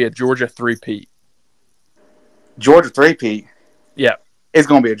it's going to be a Georgia three-peat? Georgia three-peat? Yeah. It's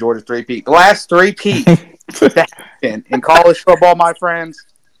going to be a Georgia three-peat. The last three-peat that happened in college football, my friends.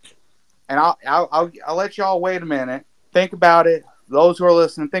 And I'll let y'all wait a minute. Think about it. Those who are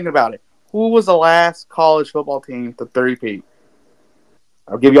listening, think about it. Who was the last college football team to three-peat?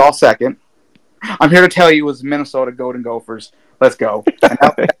 I'll give you all a second. I'm here to tell you it was Minnesota Golden Gophers. Let's go.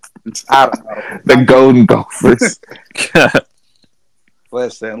 I don't know. The Golden Gophers.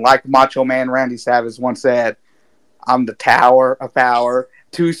 Listen, like Macho Man Randy Savage once said, I'm the tower of power,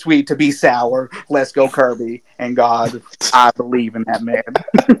 too sweet to be sour. Let's go, Kirby. And God, I believe in that man.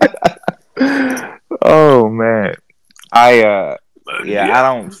 Oh man. I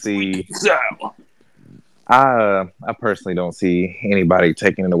don't see I personally don't see anybody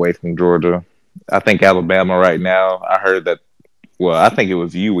taking it away from Georgia. I think Alabama right now, I heard that I think it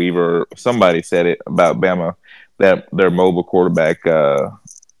was you, Weaver, somebody said it about Bama, that their mobile quarterback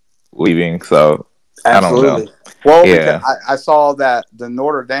leaving. So Absolutely. I don't know. Well, Yeah. because I saw that the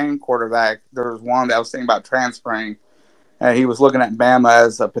Notre Dame quarterback, there was one that was thinking about transferring, and he was looking at Bama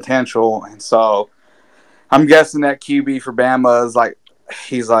as a potential. And so I'm guessing that QB for Bama is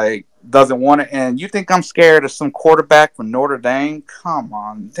he's doesn't want it. And you think I'm scared of some quarterback from Notre Dame? Come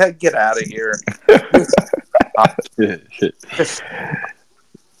on, get out of here.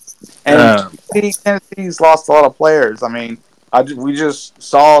 And Tennessee's lost a lot of players. I mean, we just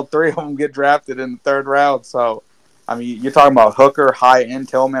saw 3 of them get drafted in the 3rd round. So, I mean, you're talking about Hooker, Hyatt, and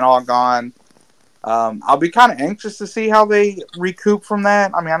Tillman all gone. I'll be kind of anxious to see how they recoup from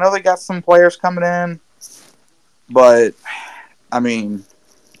that. I mean, I know they got some players coming in, but I mean,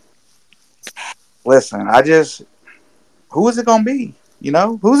 listen, who is it going to be?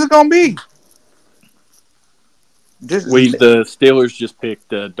 Who's it going to be? The Steelers just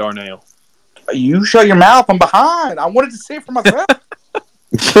picked Darnell. You shut your mouth. I'm behind. I wanted to see it for myself.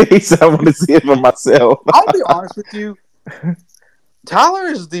 Jeez, I want to see it for myself. I'll be honest with you. Tyler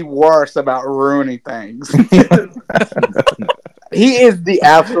is the worst about ruining things. He is the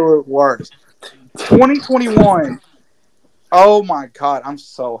absolute worst. 2021. Oh my god, I'm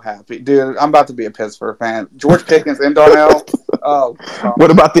so happy, dude. I'm about to be a Pittsburgh fan. George Pickens and Darnell. Oh,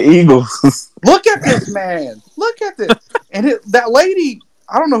 What about the Eagles? look at this man. Look at this. And that lady,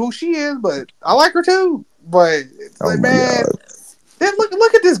 I don't know who she is, but I like her too. But it's Oh like, my man, God. then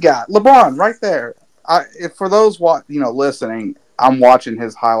look at this guy, LeBron, right there. For those listening, I'm watching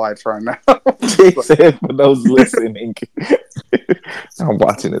his highlights right now. He said for those listening, I'm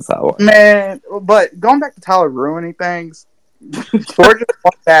watching this highlight. Man, but going back to Tyler ruining things, Georgia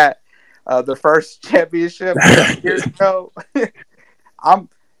won that the first championship years ago.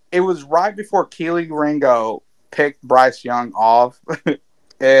 It was right before Keely Ringo picked Bryce Young off,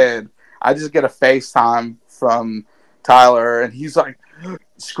 and I just get a FaceTime from Tyler, and he's like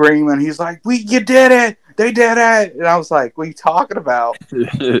screaming. He's like, you did it! They did it!" And I was like, "What are you talking about?"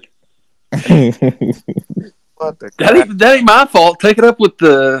 What the crap? That ain't my fault. Take it up with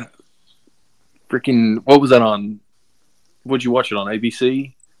the freaking. What was that on? Would you watch it on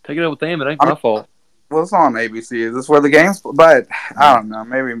ABC? Take it up with them. It ain't my fault. Well, it's on ABC. Is this where the game's? But I don't know.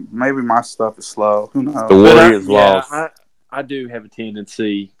 Maybe my stuff is slow. Who knows? The Warriors lost. I do have a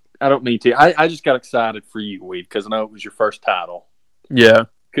tendency. I don't mean to. I just got excited for you, Weed, because I know it was your first title. Yeah.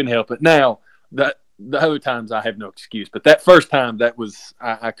 Couldn't help it. Now, the other times I have no excuse, but that first time, that was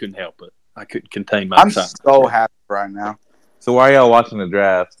I couldn't help it. I couldn't contain my excitement. I'm so happy right now. So while y'all watching the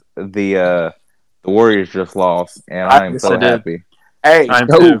draft, the Warriors just lost, and I am so happy. Hey, I'm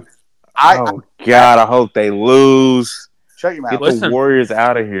too. Oh God, I hope they lose. Shut your mouth. Get the Warriors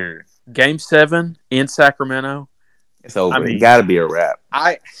out of here. Game 7 in Sacramento. It's over. It got to be a wrap.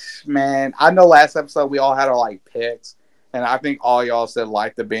 I know last episode we all had our picks, and I think all y'all said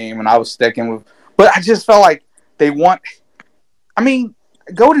the beam, and I was sticking with. But I just felt like they want. I mean,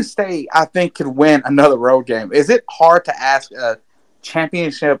 Golden State, I think, could win another road game. Is it hard to ask a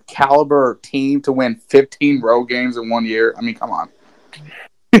championship caliber team to win 15 road games in 1 year? I mean, come on.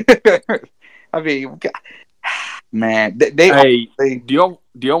 I mean, man, do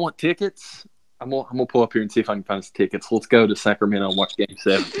y'all want tickets? I'm gonna pull up here and see if I can find some tickets. Let's go to Sacramento and watch Game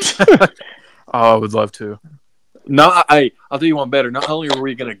 7. I would love to. No, I'll do you one better. Not only are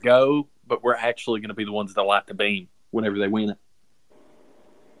we gonna go, but we're actually gonna be the ones that light the beam whenever they win it.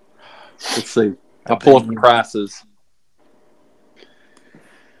 Let's see. I'll pull up the prices.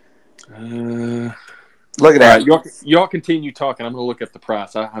 Look at that. Y'all continue talking. I'm going to look at the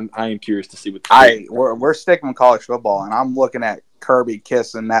price. I am curious to see what. We're sticking with college football, and I'm looking at Kirby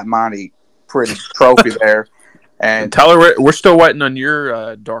kissing that mighty pretty trophy there. And Tyler, we're still waiting on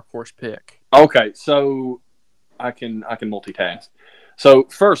your dark horse pick. Okay, so I can multitask. So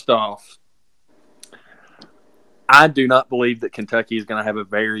first off, I do not believe that Kentucky is going to have a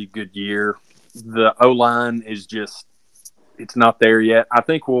very good year. The O-line is it's not there yet. I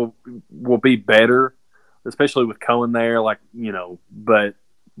think we'll be better, especially with Cohen there, but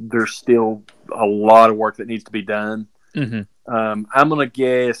there's still a lot of work that needs to be done. Mm-hmm. I'm going to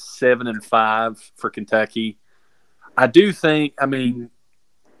guess 7-5 for Kentucky. I do think,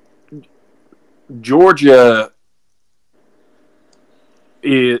 Georgia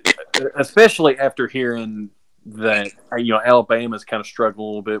is, especially after hearing that, Alabama's kind of struggling a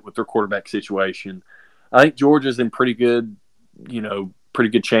little bit with their quarterback situation. I think Georgia's in pretty good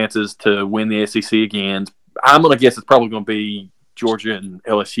chances to win the SEC again. I'm going to guess it's probably going to be Georgia and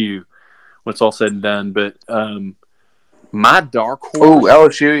LSU when it's all said and done. But my dark horse. Oh,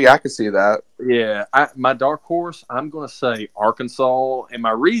 LSU, yeah, I can see that. Yeah, my dark horse, I'm going to say Arkansas. And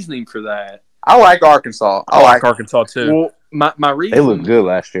my reasoning for that. I like Arkansas. I like Arkansas too. Well, my reason. They looked good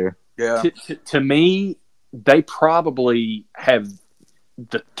last year. Yeah. To me, they probably have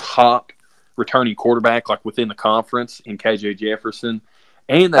the top returning quarterback within the conference in KJ Jefferson,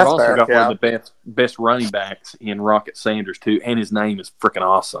 and they've also got one of the best running backs in Rocket Sanders too, and his name is freaking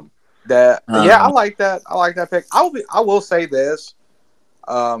awesome. I like that. I like that pick. I will say this: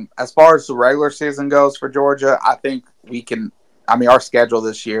 as far as the regular season goes for Georgia, I think we can. Our schedule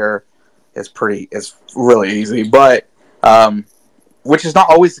this year is really easy, but which is not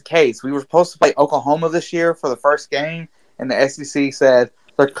always the case. We were supposed to play Oklahoma this year for the first game, and the SEC said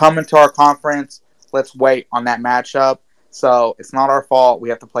they're coming to our conference. Let's wait on that matchup. So it's not our fault. We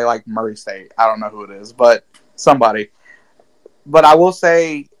have to play Murray State. I don't know who it is, but somebody. But I will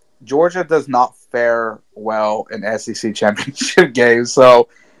say Georgia does not fare well in SEC championship games. So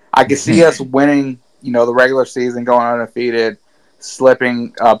I can see us winning, the regular season, going undefeated,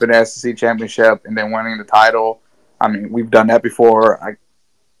 slipping up in the SEC championship, and then winning the title. We've done that before. I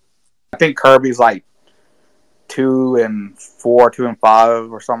think Kirby's 2-4,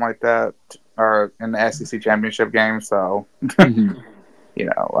 2-5, or something like that. or in the SEC championship game. So, Mhm.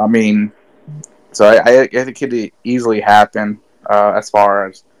 I mean, so I think it could easily happen as far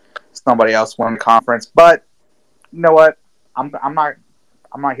as somebody else win the conference. But you know what? I'm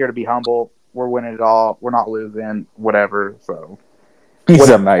not here to be humble. We're winning it all. We're not losing. Whatever. So He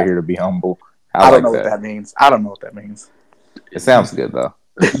said, "I'm not here to be humble." I don't like know that. what that means. I don't know what that means. It sounds good though.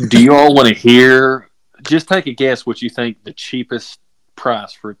 Do you all want to hear? Just take a guess what you think the cheapest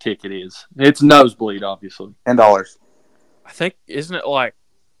price for a ticket is. It's nosebleed, obviously. $10. I think isn't it like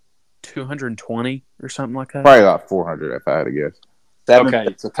 220 or something like that? Probably about 400 if I had to guess. Okay,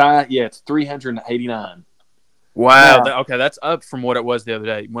 it's a tie. Yeah, it's 389. Wow. Yeah. Okay, that's up from what it was the other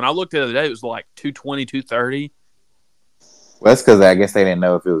day. When I looked the other day, it was like 220, 230. Well, that's because I guess they didn't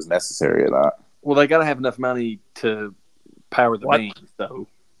know if it was necessary or not. Well, they got to have enough money to power the What? beam. So,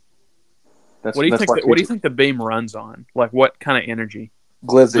 What do you think? What do you think the beam runs on? Like what kind of energy?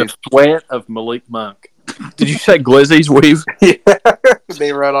 Glizzy. The sweat of Malik Monk. Did you say glizzies, Weave? Yeah,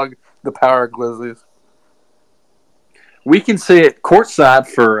 they run on the power of Glizzies. We can see it courtside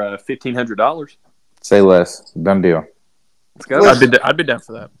for $1,500. Say less. Done deal. Let's go. I'd be down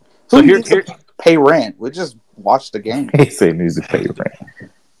for that. So Who here, needs to pay rent? We just watch the game. He said he needs to pay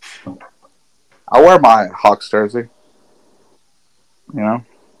rent. I wear my Hawks jersey. For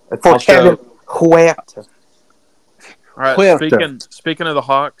Also- Kevin Huerta. All right. Huerta. Speaking of the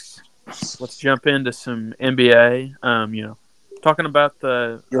Hawks, let's jump into some NBA. Talking about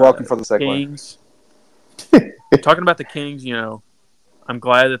the You're welcome for the segue. Kings. Talking about the Kings, I'm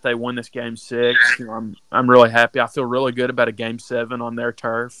glad that they won this game 6. I'm really happy. I feel really good about a game 7 on their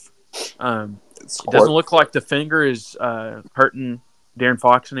turf. It doesn't look like the finger is hurting De'Aaron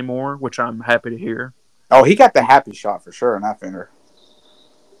Fox anymore, which I'm happy to hear. Oh, he got the happy shot for sure in that finger.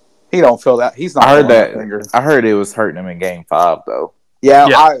 He don't feel that. He's not. I heard feeling finger. I heard it was hurting him in Game 5 though.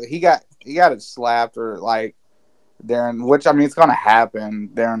 Yeah. He got it slapped or like during, which I mean it's gonna happen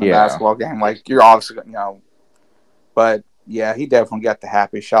during the basketball game. Like you're obviously but yeah, he definitely got the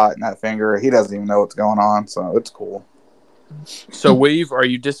happy shot in that finger. He doesn't even know what's going on, so it's cool. So, Weave, are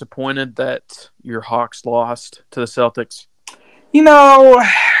you disappointed that your Hawks lost to the Celtics?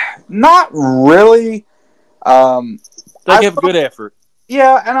 Not really. They gave a good effort.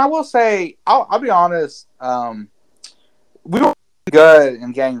 Yeah, and I will say, I'll be honest. We were good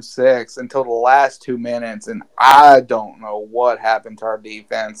in Game 6 until the last 2 minutes, and I don't know what happened to our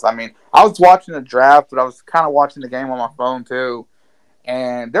defense. I mean, I was watching the draft, but I was kind of watching the game on my phone too.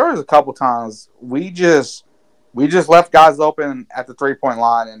 And there was a couple times we just left guys open at the 3-point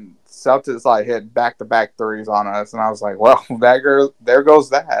line, and Celtics hit back-to-back threes on us, and I was like, well, there goes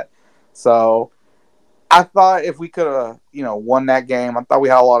that. So I thought if we could have, won that game, I thought we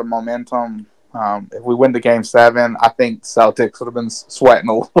had a lot of momentum. If we win the Game 7, I think Celtics would have been sweating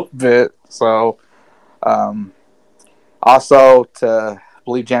a little bit. So, also to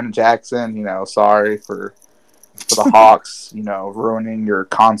believe Janet Jackson, sorry for the Hawks, ruining your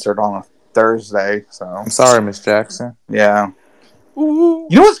concert on a Thursday. So I'm sorry, Miss Jackson. yeah. Ooh,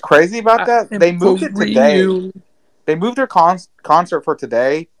 You know what's crazy about that? They moved it today. real. They moved their concert for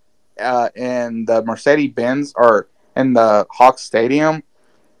today in the Mercedes-Benz or in the Hawks Stadium.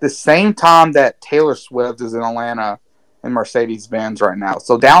 The same time that Taylor Swift is in Atlanta in Mercedes-Benz right now.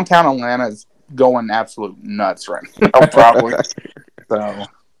 So downtown Atlanta is going absolute nuts right now, probably. So,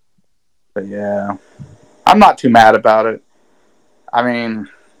 but yeah, I'm not too mad about it. I mean,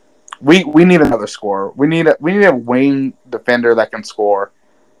 we need another scorer. We need a wing defender that can score.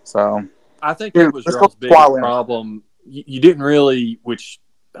 So I think that was y'all's biggest problem. You didn't really, which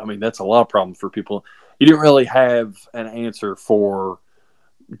I mean, that's a lot of problem for people. You didn't really have an answer for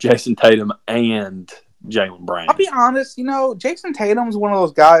Jason Tatum and Jaylen Brown. I'll be honest, Jason Tatum's one of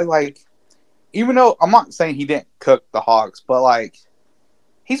those guys, even though I'm not saying he didn't cook the Hawks, but,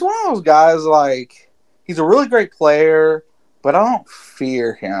 he's one of those guys, he's a really great player, but I don't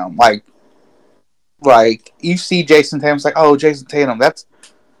fear him. You see Jason Tatum's oh, Jason Tatum,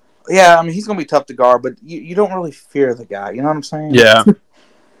 he's going to be tough to guard, but you don't really fear the guy. You know what I'm saying? Yeah.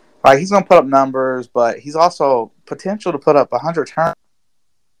 He's going to put up numbers, but he's also potential to put up 100 turns.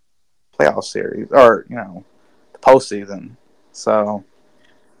 Playoff series or the postseason. So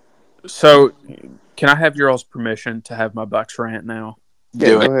can I have your all's permission to have my Bucks rant now? Yeah,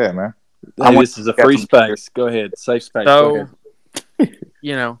 go ahead, man. Hey, this is a free space. Go ahead, safe space. So,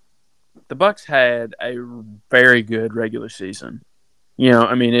 the Bucks had a very good regular season. We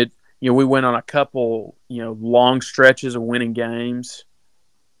went on a couple long stretches of winning games.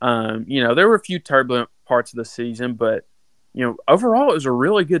 There were a few turbulent parts of the season, but overall, it was a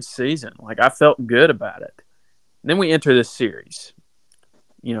really good season. I felt good about it. And then we enter this series.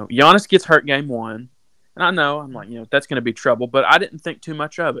 Giannis gets hurt game one. And I know, I'm like, that's going to be trouble. But I didn't think too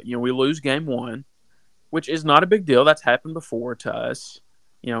much of it. We lose game one, which is not a big deal. That's happened before to us.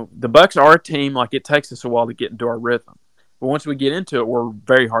 The Bucks are a team, like, it takes us a while to get into our rhythm. But once we get into it, we're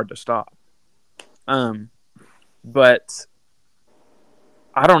very hard to stop. But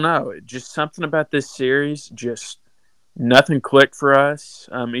I don't know. Just something about this series, just nothing clicked for us.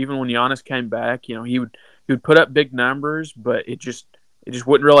 Even when Giannis came back, he would put up big numbers, but it just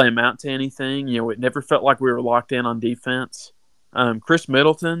wouldn't really amount to anything. It never felt like we were locked in on defense. Chris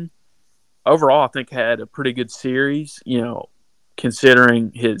Middleton, overall, I think had a pretty good series.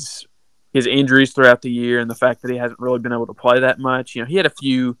 Considering his injuries throughout the year and the fact that he hasn't really been able to play that much. He had a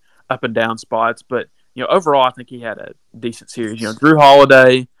few up and down spots, but overall, I think he had a decent series. Drew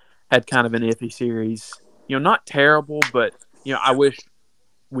Holiday had kind of an iffy series. Not terrible, but I wish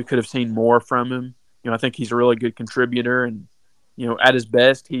we could have seen more from him. I think he's a really good contributor, and at his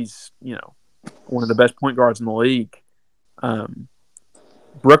best, he's one of the best point guards in the league.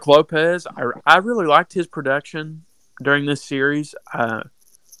 Brook Lopez, I really liked his production during this series. I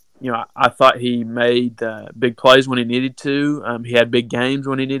thought he made big plays when he needed to. He had big games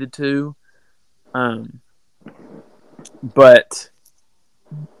when he needed to. But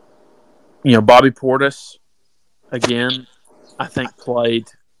Bobby Portis, again, I think played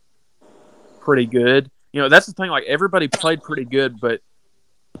pretty good. That's the thing. Like, everybody played pretty good, but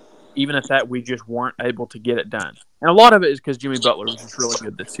even at that, we just weren't able to get it done. And a lot of it is because Jimmy Butler was just really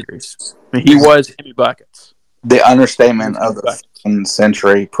good this series. I mean, he was Jimmy Buckets. The understatement of the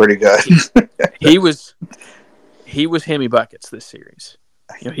century, pretty good. he was Hemi Buckets this series.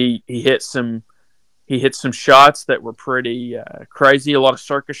 He hit some shots that were pretty crazy, a lot of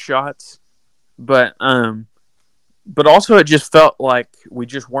circus shots, but also it just felt like we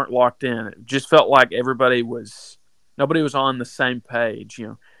just weren't locked in. It just felt like nobody was on the same page,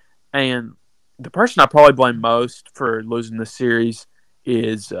 And the person I probably blame most for losing this series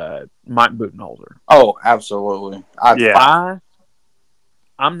is Mike Budenholzer. Oh, absolutely. I'm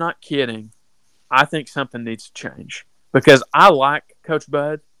not kidding. I think something needs to change because I like Coach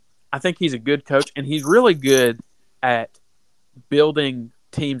Bud. I think he's a good coach, and he's really good at building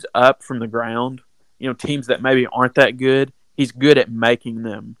teams up from the ground. Teams that maybe aren't that good, he's good at making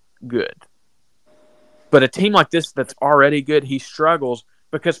them good. But a team like this that's already good, he struggles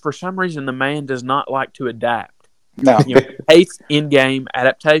because for some reason the man does not like to adapt. No. He hates in-game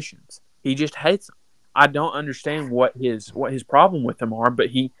adaptations. He just hates them. I don't understand what his problem with them are, but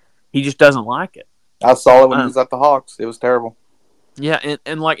he just doesn't like it. I saw it when he was at the Hawks. It was terrible. Yeah,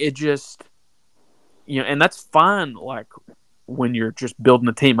 and like it just, and that's fine, like when you're just building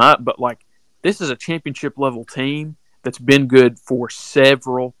a team up, but like this is a championship level team that's been good for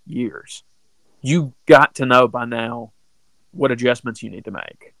several years. You got to know by now what adjustments you need to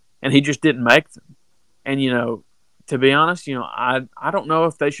make, and he just didn't make them. And to be honest, I don't know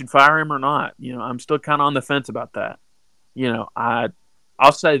if they should fire him or not. I'm still kind of on the fence about that.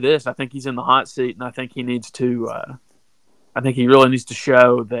 I'll say this: I think he's in the hot seat, and I think he needs to. I think he really needs to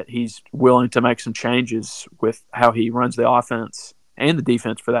show that he's willing to make some changes with how he runs the offense and the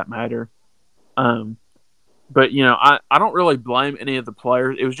defense, for that matter. But I don't really blame any of the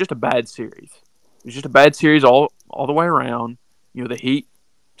players. It was just a bad series. It was just a bad series all the way around. The Heat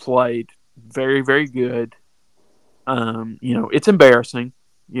played very, very good. It's embarrassing.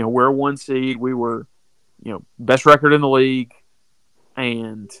 We're a 1 seed. We were, best record in the league.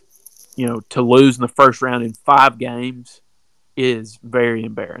 And, to lose in the first round in 5 games is very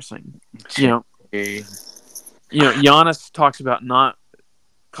embarrassing. Giannis talks about not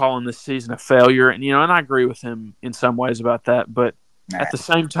calling this season a failure. And, and I agree with him in some ways about that. But at the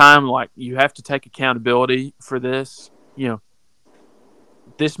same time, like, you have to take accountability for this.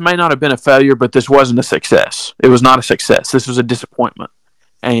 This may not have been a failure, but this wasn't a success. It was not a success. This was a disappointment.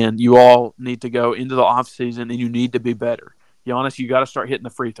 And you all need to go into the offseason and you need to be better. Giannis, you got to start hitting the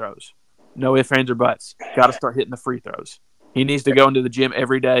free throws. No ifs, ands, or buts. Got to start hitting the free throws. He needs to go into the gym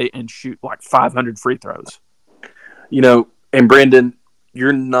every day and shoot like 500 free throws. And Brendan,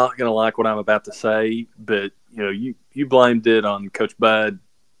 you're not going to like what I'm about to say, but you blamed it on Coach Bud,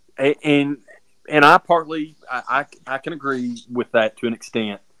 and I partly I can agree with that to an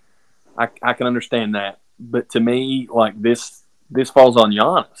extent. I can understand that, but to me, like this falls on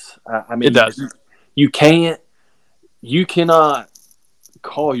Giannis. I mean, it does. You cannot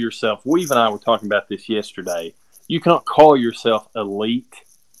call yourself. Weave and I were talking about this yesterday. You cannot call yourself elite.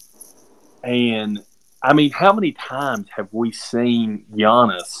 And I mean, how many times have we seen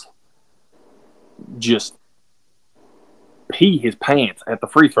Giannis just pee his pants at the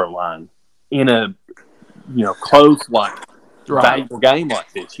free throw line in a close, like valuable game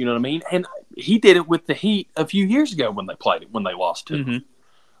like this. You know what I mean? And he did it with the Heat a few years ago when they played it, when they lost to him.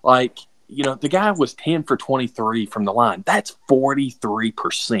 Like, you know, the guy was 10 for 23 from the line. That's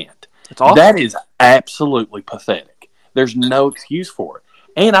 43%. That's awesome. That is absolutely pathetic. There's no excuse for it.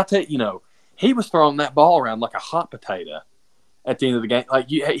 And I tell you, you know, he was throwing that ball around like a hot potato at the end of the game. Like,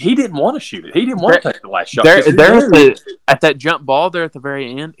 he didn't want to shoot it. He didn't want to take the last shot. At that jump ball there at the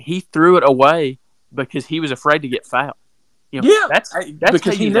very end, he threw it away because he was afraid to get fouled. You know, Yeah, that's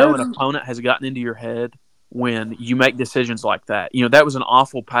because how you know an opponent has gotten into your head when you make decisions like that. You know, that was an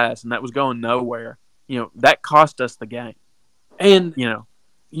awful pass, and that was going nowhere. You know, that cost us the game. And, you know,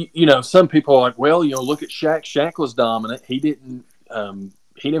 you know, some people are like, well, you know, look at Shaq. Shaq was dominant. He didn't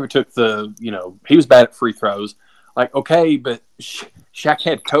he never took the, you know, he was bad at free throws. Like, okay, but Shaq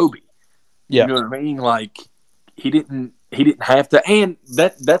had Kobe. Yeah. You know what I mean? Like, he didn't have to, and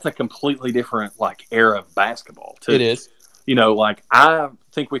that's a completely different, like, era of basketball, too. It is. You know, like, I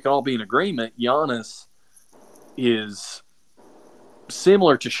think we can all be in agreement. Giannis is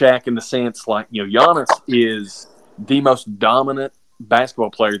similar to Shaq in the sense, like, you know, Giannis is the most dominant basketball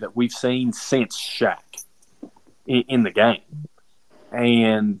player that we've seen since Shaq in the game.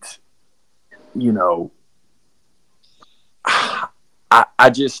 And, you know, I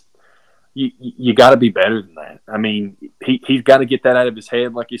just, you got to be better than that. I mean, he's got to get that out of his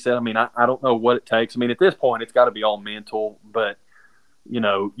head, like you said. I mean, I don't know what it takes. I mean, at this point, it's got to be all mental. But, you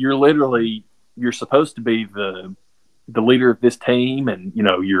know, you're supposed to be the leader of this team, and, you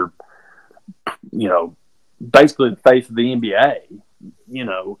know, you're basically the face of the NBA. You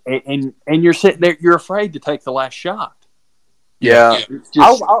know, and you're sitting there, you're afraid to take the last shot. Yeah,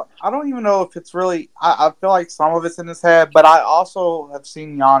 I don't even know if it's really. I feel like some of it's in his head, but I also have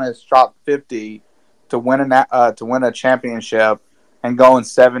seen Giannis drop 50 to win a championship and going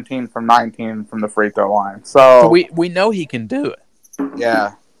 17 from 19 from the free throw line. So we know he can do it.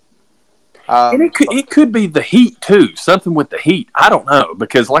 Yeah, and it could be the Heat too. Something with the Heat. I don't know,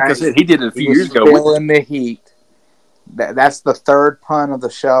 because, like I said, he did it a few years ago. Still in the Heat. That's the third pun of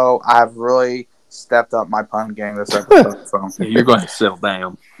the show. I've really stepped up my pun game this episode. So. Yeah, you're going to settle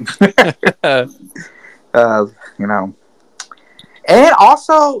down. You know. And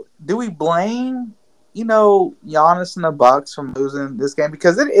also, do we blame, you know, Giannis and the Bucks from losing this game?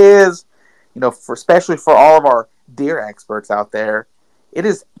 Because it is, you know, especially for all of our deer experts out there, it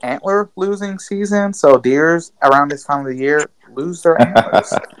is antler losing season. So deers around this time of the year lose their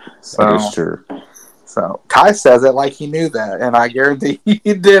antlers. So, that is true. So Kai says it like he knew that, and I guarantee he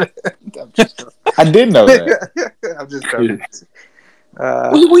did it. I did know that. I'm just joking.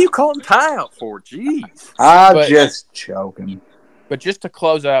 What are you calling Ty out for? Jeez. I'm just joking. But just to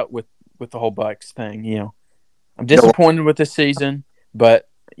close out with the whole Bucks thing, you know, I'm disappointed with this season, but,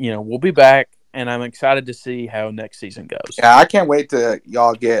 you know, we'll be back, and I'm excited to see how next season goes. Yeah, I can't wait to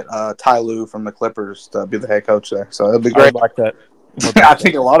y'all get Ty Lue from the Clippers to be the head coach there. So it'll be great. I like that. I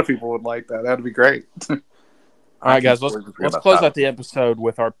think a lot of people would like that. That'd be great. All right, guys, let's close out the episode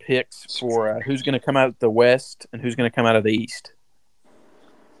with our picks for who's going to come out of the West and who's going to come out of the East.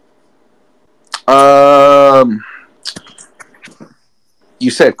 You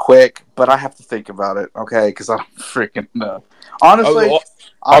said quick, but I have to think about it, okay? Because I don't freaking know. Honestly,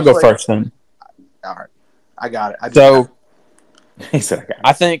 I'll go first then. All right, I got it. He said,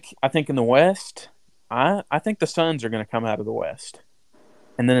 I think in the West, I think the Suns are going to come out of the West,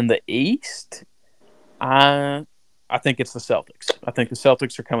 and then in the East, I think it's the Celtics. I think the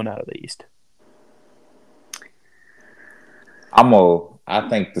Celtics are coming out of the East. I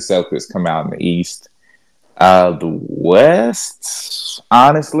think the Celtics come out in the East. The West,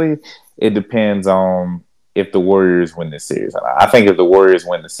 honestly, it depends on if the Warriors win this series. I think if the Warriors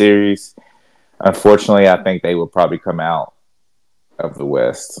win the series, unfortunately, I think they will probably come out of the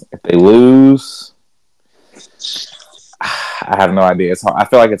West. If they lose, I have no idea. I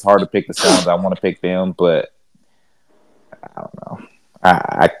feel like it's hard to pick the Suns. I want to pick them, but I don't know.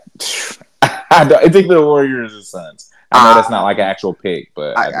 I think the Warriors and Suns. I know that's not like an actual pick,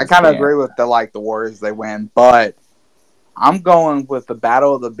 but I kind of agree with the Warriors. They win, but I'm going with the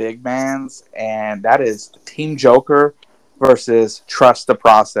battle of the big mans, and that is Team Joker versus Trust the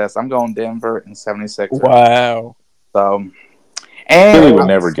Process. I'm going Denver and 76ers. Wow. So, and Philly would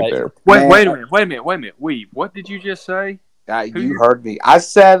never get there. Wait a minute. What did you just say? You heard me. I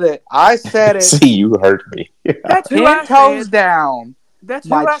said it. See, you heard me. That's who I toes down. That's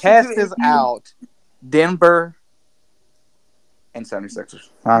my chest is out. Denver and 76ers.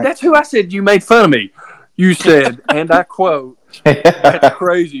 Right. That's who I said. You made fun of me. You said, and I quote, "That's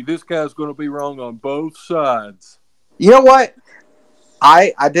crazy. This guy's going to be wrong on both sides." You know what?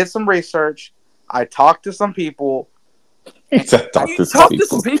 I did some research. I talked to some people, Talk You to talked to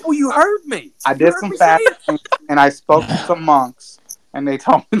some people. You heard me. I did some fasting, and I spoke to some monks, and they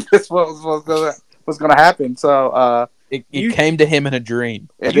told me this was going to happen. So It came to him in a dream.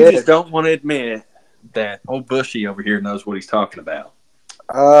 You just don't want to admit that old Bushy over here knows what he's talking about.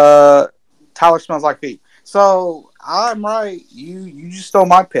 Tyler smells like feet. So I'm right. You just stole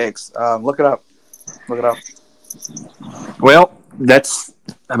my picks. Look it up. Well, there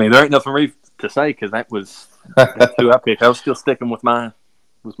ain't nothing really to say because that's who I picked. I was still sticking with my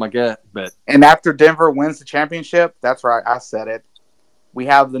gut, but And after Denver wins the championship, that's right. I said it. We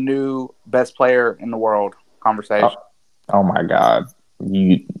have the new best player in the world conversation. Oh my God.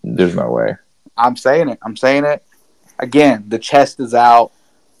 There's no way. I'm saying it. Again, the chest is out.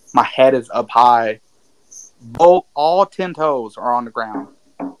 My head is up high. All 10 toes are on the ground.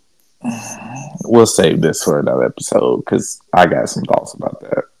 We'll save this for another episode because I got some thoughts about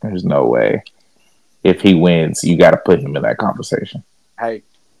that. There's no way. If he wins, you got to put him in that conversation. Hey,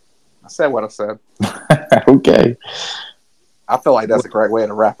 I said what I said. Okay. I feel like that's a great way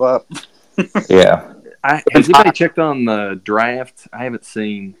to wrap up. Yeah. has anybody checked on the draft? I haven't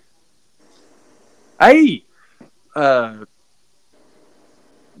seen. Hey, the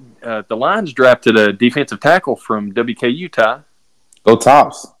Lions drafted a defensive tackle from WK Utah. Go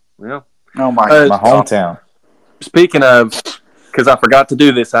Tops. Yeah. Oh my My hometown. Speaking of, because I forgot to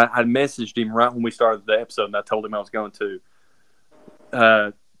do this, I messaged him right when we started the episode, and I told him I was going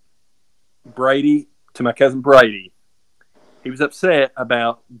to. Brady, to my cousin Brady, he was upset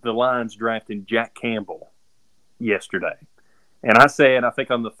about the Lions drafting Jack Campbell yesterday. And I said, I think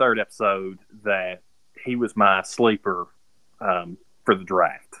on the third episode, that he was my sleeper for the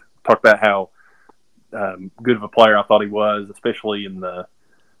draft. Talked about how good of a player I thought he was, especially in the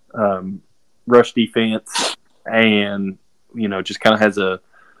rush defense, and just kind of has a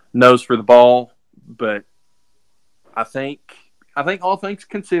nose for the ball. But I think all things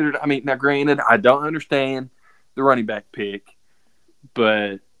considered, now granted, I don't understand the running back pick,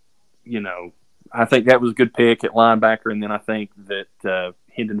 but I think that was a good pick at linebacker, and then I think that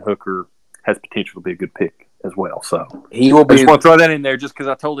Hendon Hooker has potential to be a good pick as well. So he will be. I just want to throw that in there just because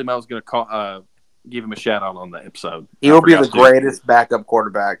I told him I was going to give him a shout out on the episode. He will be the greatest backup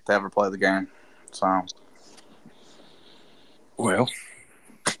quarterback to ever play the game. So, well,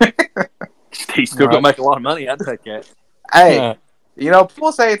 he's still going to make a lot of money. I'd take that. Hey,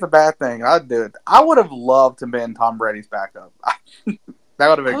 people say it's a bad thing. I'd do it. I would have loved to have been Tom Brady's backup. That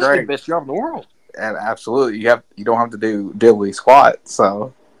would have been great. Best job in the world. And absolutely, you don't have to do diddly squat.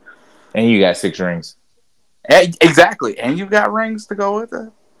 So, and you got 6 rings. Exactly, and you've got rings to go with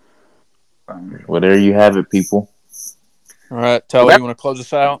it. Well, there you have it, people. All right, Tyler, you want to close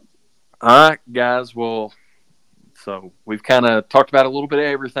us out? All right, guys. Well, so we've kind of talked about a little bit of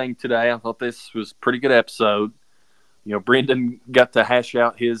everything today. I thought this was a pretty good episode. Brendan got to hash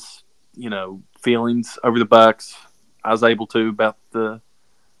out his, feelings over the Bucks. I was able to about the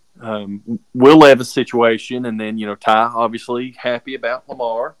Will Levis situation, and then Ty obviously happy about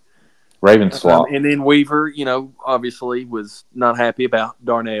Lamar. Ravens swap. And then Weaver, obviously was not happy about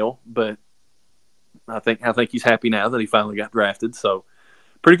Darnell, but I think he's happy now that he finally got drafted. So,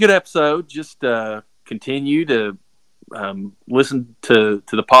 pretty good episode. Just continue to listen to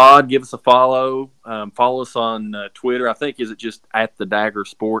the pod. Give us a follow. Follow us on Twitter. I think is it just at the Dagger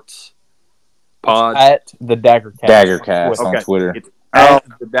Sports Pod? It's at the Daggercast. Daggercast on Twitter. It's at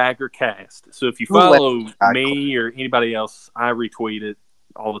the Daggercast. So if you follow me or anybody else, I retweet it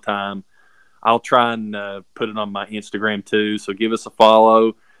all the time. I'll try and put it on my Instagram too. So give us a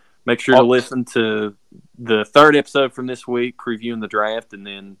follow. Make sure to listen to the third episode from this week, previewing the draft, and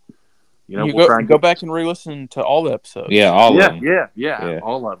then we'll try and go back and re-listen to all the episodes. Yeah, all of them. Yeah,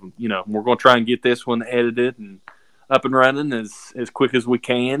 all of them. We're going to try and get this one edited and up and running as quick as we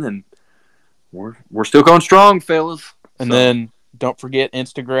can, and we're still going strong, fellas. And then don't forget,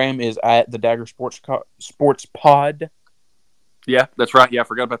 Instagram is at the Dagger Sports Pod. Yeah, that's right. Yeah, I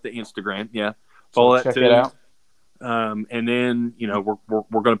forgot about the Instagram. Yeah, follow that check too. It out. And then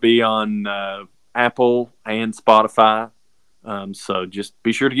we're going to be on Apple and Spotify. So just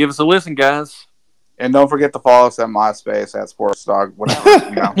be sure to give us a listen, guys. And don't forget to follow us at MySpace at Sports Dog. Whatever.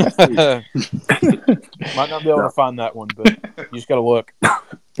 Might not be able to find that one, but you just got to look.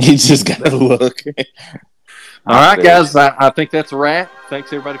 You just got to look. All right, guys. I think that's a wrap.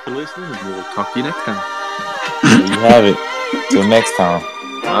 Thanks everybody for listening, and we'll talk to you next time. There you have it. Till next time.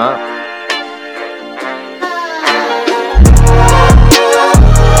 All right.